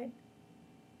you got it,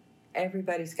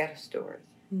 everybody's got a story.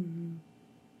 Mm-hmm.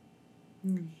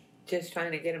 Mm. Just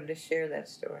trying to get them to share that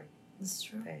story. That's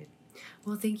true. Right.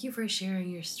 Well, thank you for sharing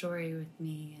your story with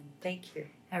me and Thank you.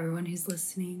 everyone who's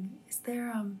listening. Is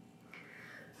there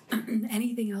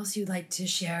anything else you'd like to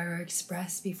share or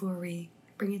express before we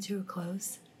bring it to a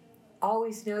close?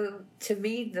 Always know, to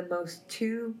me, the most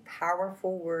 2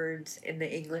 powerful words in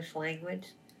the English language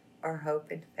are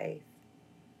hope and faith.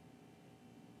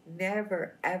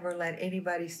 Never, ever let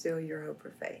anybody steal your hope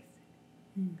or faith.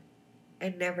 Mm.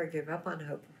 And never give up on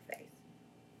hope or faith.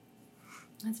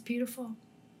 That's beautiful.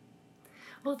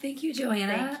 Well, thank you,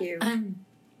 Joanna. Thank you. I'm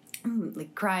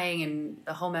like crying and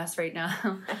a whole mess right now.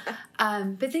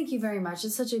 But thank you very much.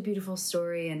 It's such a beautiful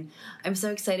story, and I'm so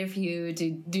excited for you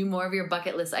to do more of your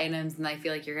bucket list items, and I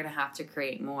feel like you're going to have to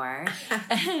create more.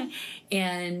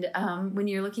 And when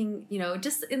you're looking,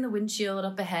 just in the windshield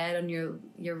up ahead on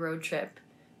your road trip,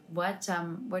 what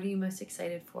are you most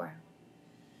excited for?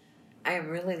 I am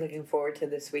really looking forward to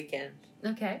this weekend.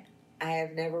 Okay. I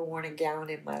have never worn a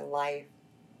gown in my life.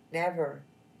 Never.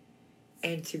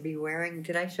 And to be wearing,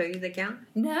 did I show you the gown?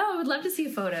 No, I would love to see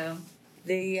a photo.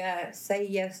 The Say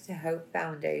Yes to Hope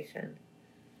Foundation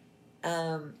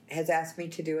has asked me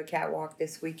to do a catwalk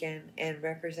this weekend and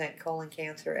represent colon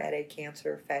cancer at a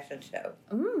cancer fashion show.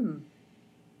 Mm.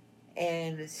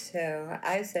 And so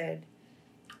I said,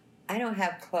 I don't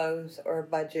have clothes or a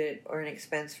budget or an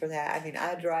expense for that. I mean,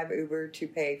 I drive Uber to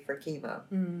pay for chemo.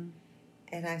 Mm.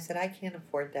 And I said, I can't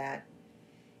afford that.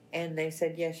 And they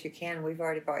said, yes, you can. We've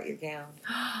already bought your gown.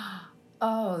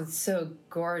 Oh, it's so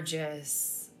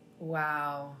gorgeous.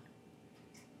 Wow.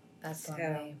 That's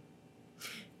lovely.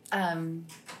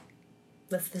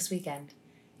 That's this weekend.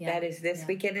 Yeah. That is this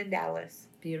weekend in Dallas.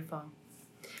 Beautiful.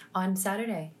 On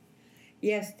Saturday.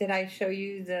 Yes, did I show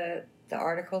you the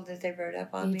article that they wrote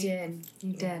up on me?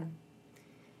 You did.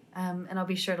 And I'll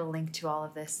be sure to link to all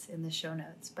of this in the show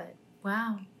notes. But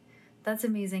wow, that's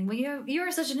amazing. Well, you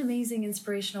are such an amazing,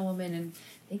 inspirational woman, and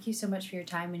thank you so much for your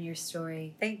time and your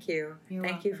story. Thank you. You're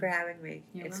Thank you welcome. for having me.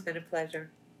 You're It's welcome. been a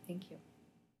pleasure. Thank you.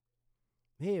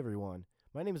 Hey everyone,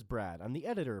 my name is Brad. I'm the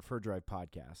editor of Her Drive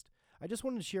Podcast. I just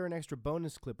wanted to share an extra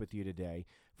bonus clip with you today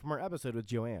from our episode with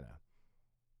Joanna.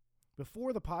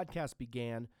 Before the podcast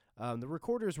began, the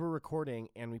recorders were recording,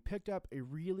 and we picked up a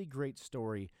really great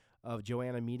story of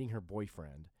Joanna meeting her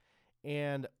boyfriend.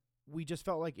 And we just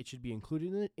felt like it should be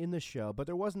included in the show, but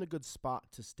there wasn't a good spot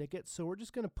to stick it, so we're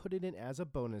just going to put it in as a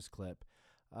bonus clip,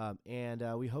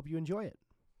 and we hope you enjoy it.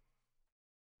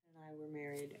 And I were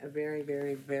married a very,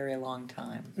 very, very long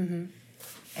time. Mm-hmm.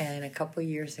 And a couple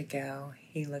years ago,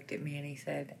 he looked at me and he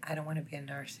said, I don't want to be a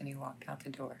nurse. And he walked out the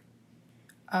door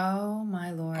Oh,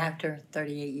 my Lord. after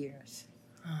 38 years.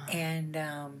 Oh. And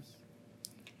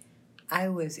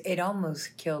it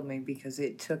almost killed me because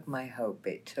it took my hope.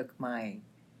 It took my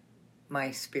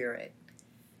spirit.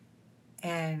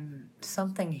 And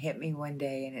something hit me one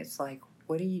day, and it's like,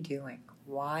 what are you doing?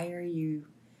 Why are you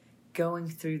going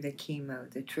through the chemo,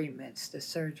 the treatments, the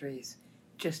surgeries,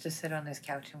 just to sit on this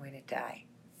couch and wait to die?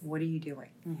 What are you doing?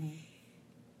 Mm-hmm.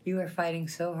 You are fighting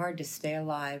so hard to stay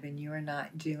alive, and you are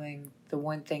not doing the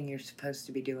one thing you're supposed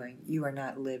to be doing. You are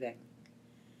not living.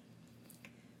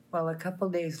 Well, a couple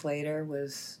days later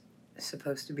was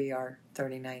supposed to be our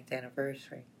 39th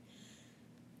anniversary.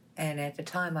 And at the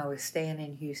time, I was staying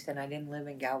in Houston. I didn't live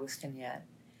in Galveston yet.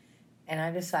 And I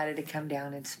decided to come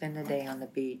down and spend the day on the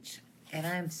beach. And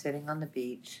I'm sitting on the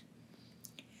beach.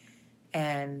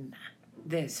 And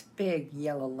this big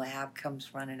yellow lab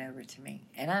comes running over to me.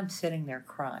 And I'm sitting there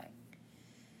crying.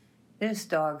 This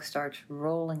dog starts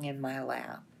rolling in my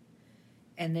lap.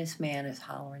 And this man is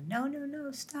hollering, no, no,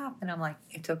 no, stop. And I'm like,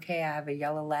 it's okay. I have a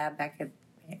yellow lab back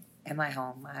at my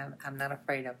home. I'm not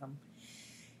afraid of him.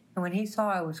 And when he saw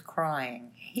I was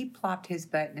crying, he plopped his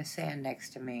butt in the sand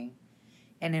next to me.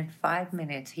 And in 5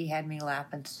 minutes, he had me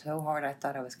laughing so hard I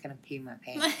thought I was going to pee my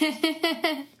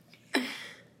pants.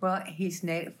 Well, he's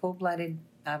full-blooded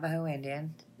Navajo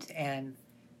Indian. And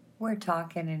we're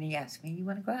talking, and he asked me, you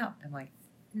want to go out? I'm like,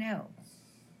 no.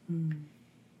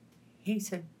 He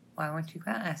said, why won't you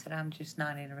go out? I said, I'm just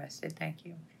not interested, thank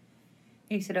you.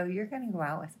 He said, oh, you're going to go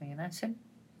out with me? And I said,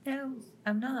 no,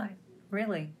 I'm not,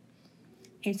 really.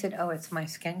 He said, oh, it's my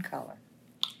skin color.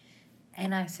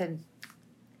 And I said,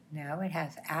 no, it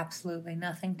has absolutely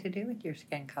nothing to do with your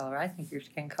skin color. I think your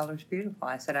skin color is beautiful.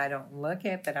 I said, I don't look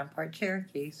it, but I'm part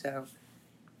Cherokee, so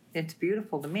it's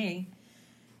beautiful to me.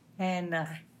 And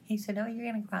he said, oh, you're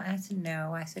going to go out? I said,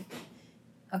 no. I said,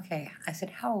 okay. I said,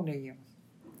 how old are you?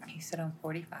 He said, I'm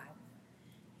 45.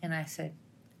 And I said,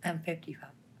 I'm 55.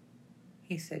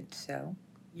 He said, so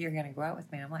you're going to go out with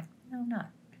me? And I'm like, no, I'm not.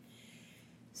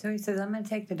 So he says, I'm going to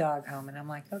take the dog home. And I'm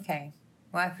like, okay.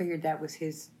 Well, I figured that was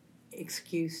his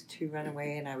excuse to run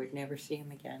away and I would never see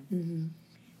him again. Mm-hmm.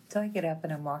 So I get up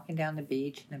and I'm walking down the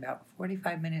beach. And about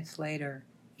 45 minutes later,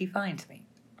 he finds me.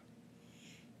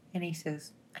 And he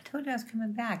says, I told you I was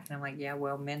coming back. And I'm like, yeah,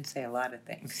 well, men say a lot of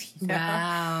things. You know?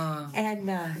 Wow.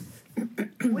 And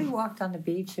we walked on the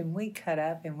beach and we cut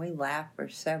up and we laughed for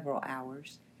several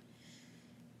hours.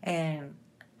 And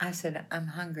I said, I'm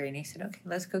hungry. And he said, okay,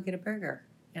 let's go get a burger.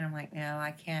 And I'm like, no,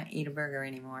 I can't eat a burger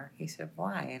anymore. He said,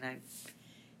 why? And I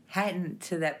hadn't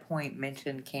to that point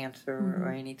mentioned cancer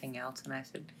or anything else. And I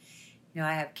said, you know,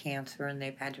 I have cancer and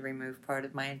they've had to remove part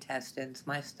of my intestines,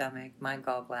 my stomach, my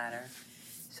gallbladder.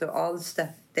 So all the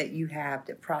stuff that you have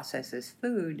that processes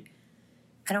food,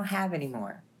 I don't have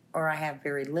anymore, or I have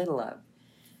very little of.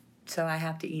 So I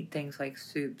have to eat things like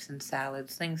soups and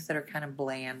salads, things that are kind of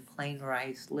bland, plain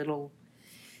rice, little.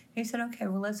 He said, okay,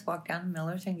 well, let's walk down to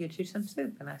Miller's and get you some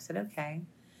soup. And I said, okay.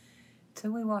 So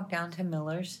we walked down to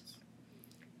Miller's.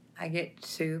 I get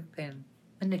soup, and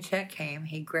when the check came,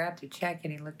 he grabbed the check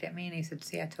and he looked at me and he said,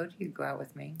 see, I told you you'd go out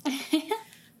with me.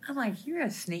 I'm like, you're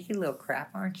a sneaky little crap,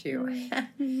 aren't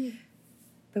you?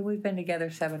 But we've been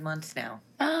together 7 months now.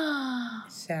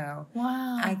 So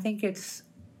wow. I think it's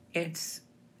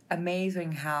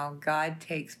amazing how God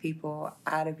takes people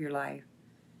out of your life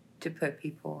to put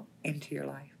people into your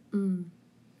life.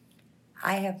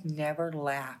 I have never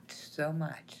laughed so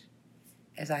much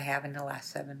as I have in the last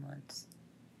 7 months.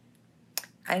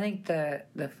 I think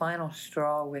the final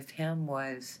straw with him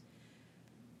was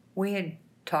we had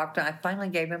talked. I finally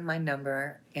gave him my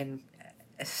number and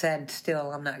said,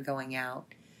 still, I'm not going out.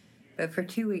 But for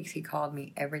 2 weeks, he called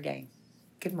me every day.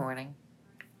 Good morning.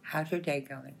 How's your day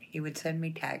going? He would send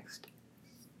me text.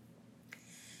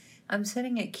 I'm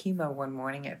sitting at chemo one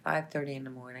morning at 5:30 in the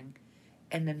morning,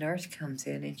 and the nurse comes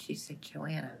in and she said,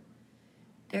 Joanna,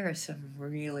 there is some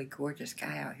really gorgeous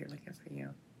guy out here looking for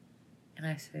you. And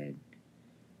I said,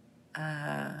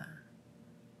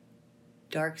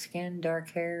 dark skin, dark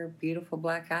hair, beautiful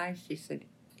black eyes? She said,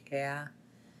 yeah.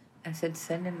 I said,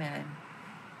 send him in.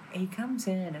 He comes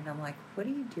in, and I'm like, what are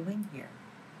you doing here?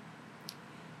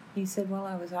 He said, well,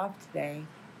 I was off today,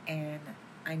 and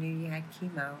I knew you had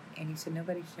chemo. And he said,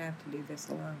 nobody should have to do this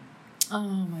alone.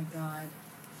 Oh, my God.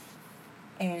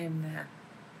 And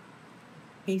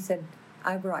he said,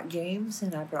 I brought games,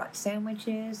 and I brought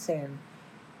sandwiches, and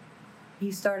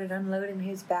he started unloading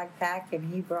his backpack,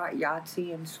 and he brought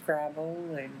Yahtzee and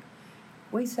Scrabble, and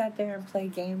we sat there and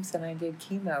played games, and I did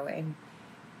chemo. And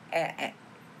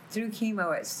through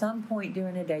chemo, at some point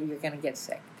during the day, you're going to get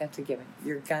sick. That's a given.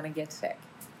 You're going to get sick.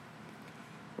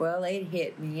 Well, it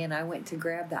hit me, and I went to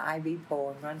grab the IV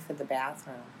pole and run for the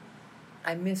bathroom.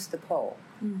 I missed the pole.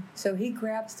 So he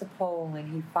grabs the pole,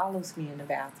 and he follows me in the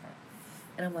bathroom.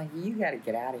 And I'm like, you got to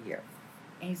get out of here.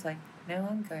 And he's like, no,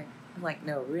 I'm good. I'm like,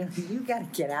 no, really, you got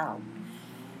to get out.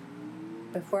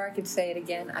 Before I could say it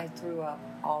again, I threw up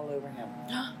all over him.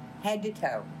 Head to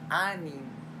toe. I mean,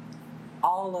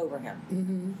 all over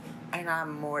him. And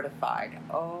I'm mortified.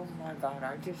 Oh, my God,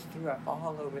 I just threw up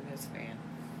all over this man.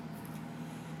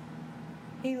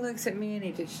 He looks at me and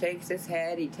he just shakes his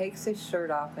head. He takes his shirt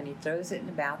off and he throws it in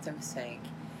the bathroom sink.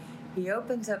 He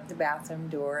opens up the bathroom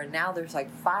door, and now there's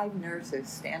like 5 nurses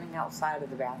standing outside of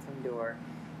the bathroom door.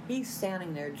 He's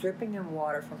standing there dripping in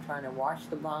water from trying to wash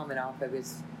the vomit off of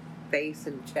his face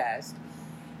and chest.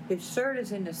 His shirt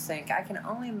is in the sink. I can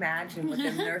only imagine what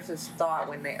the nurses thought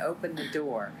when they opened the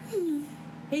door.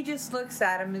 He just looks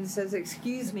at him and says,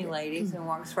 "Excuse me, ladies," and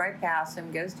walks right past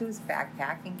him, goes to his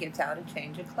backpack, and gets out a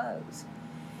change of clothes.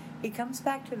 He comes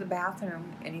back to the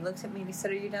bathroom, and he looks at me, and he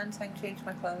said, "Are you done so I can change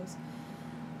my clothes?"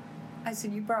 I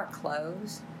said, "You brought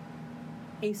clothes?"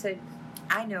 He said,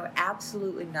 "I know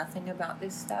absolutely nothing about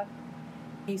this stuff."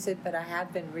 He said, "But I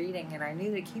have been reading, and I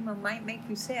knew that chemo might make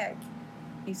you sick."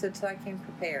 He said, "So I came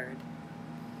prepared."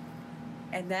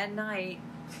 And that night,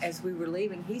 as we were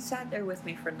leaving, he sat there with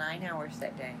me for 9 hours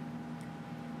that day.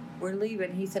 We're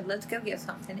leaving. He said, "Let's go get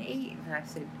something to eat." And I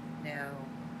said, "No."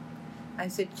 I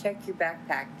said, "Check your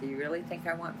backpack. Do you really think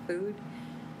I want food?"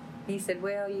 He said,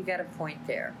 "Well, you got a point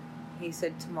there." He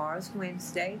said, "Tomorrow's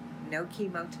Wednesday, no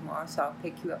chemo tomorrow, so I'll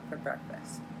pick you up for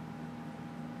breakfast."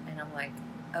 And I'm like,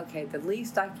 okay, the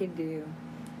least I can do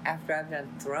after I've done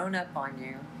thrown up on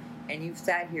you and you've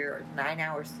sat here 9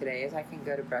 hours today is I can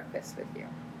go to breakfast with you.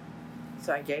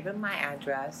 So I gave him my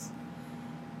address.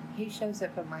 He shows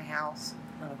up at my house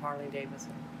on a Harley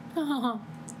Davidson.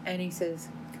 And he says,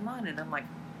 "Come on." And I'm like,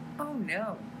 "Oh,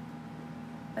 no."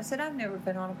 I said, "I've never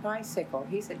been on a bicycle."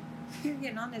 He said, "You're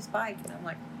getting on this bike." And I'm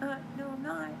like, "No, I'm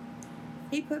not."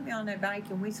 He put me on that bike,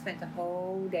 and we spent the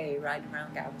whole day riding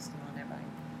around Galveston on that bike.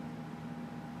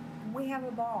 And we have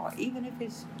a ball, even if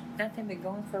it's nothing but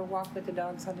going for a walk with the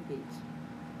dogs on the beach.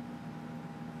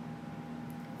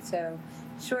 So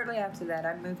shortly after that,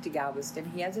 I moved to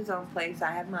Galveston. He has his own place.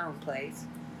 I have my own place.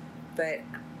 But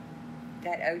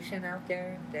that ocean out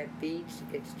there, that beach,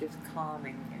 it's just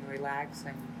calming and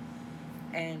relaxing.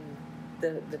 And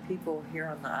the people here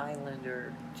on the island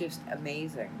are just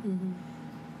amazing. Mm-hmm.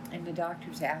 And the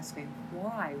doctors asked me,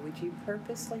 "Why would you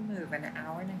purposely move an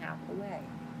hour and a half away?"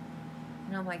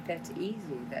 And I'm like, "That's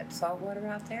easy. That salt water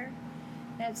out there,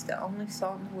 that's the only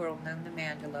salt in the world known to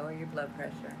man to lower your blood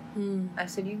pressure." Mm. I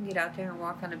said, "You can get out there and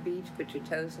walk on the beach, put your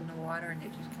toes in the water, and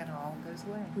it just kind of all goes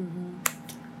away." Mm-hmm.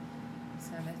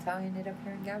 So that's how I ended up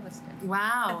here in Galveston.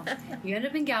 Wow. You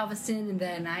ended up in Galveston, and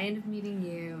then I ended up meeting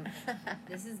you.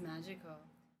 This is magical.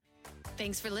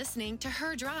 Thanks for listening to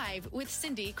Her Drive with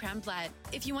Cindy Kramblatt.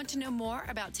 If you want to know more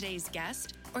about today's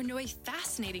guest or know a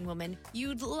fascinating woman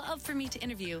you'd love for me to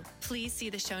interview, please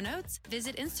see the show notes,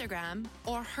 visit Instagram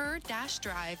or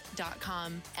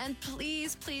her-drive.com. And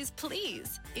please, please,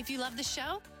 please, if you love the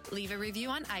show, leave a review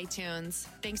on iTunes.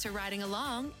 Thanks for riding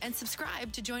along and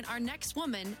subscribe to join our next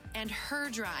woman and her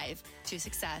drive to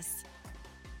success.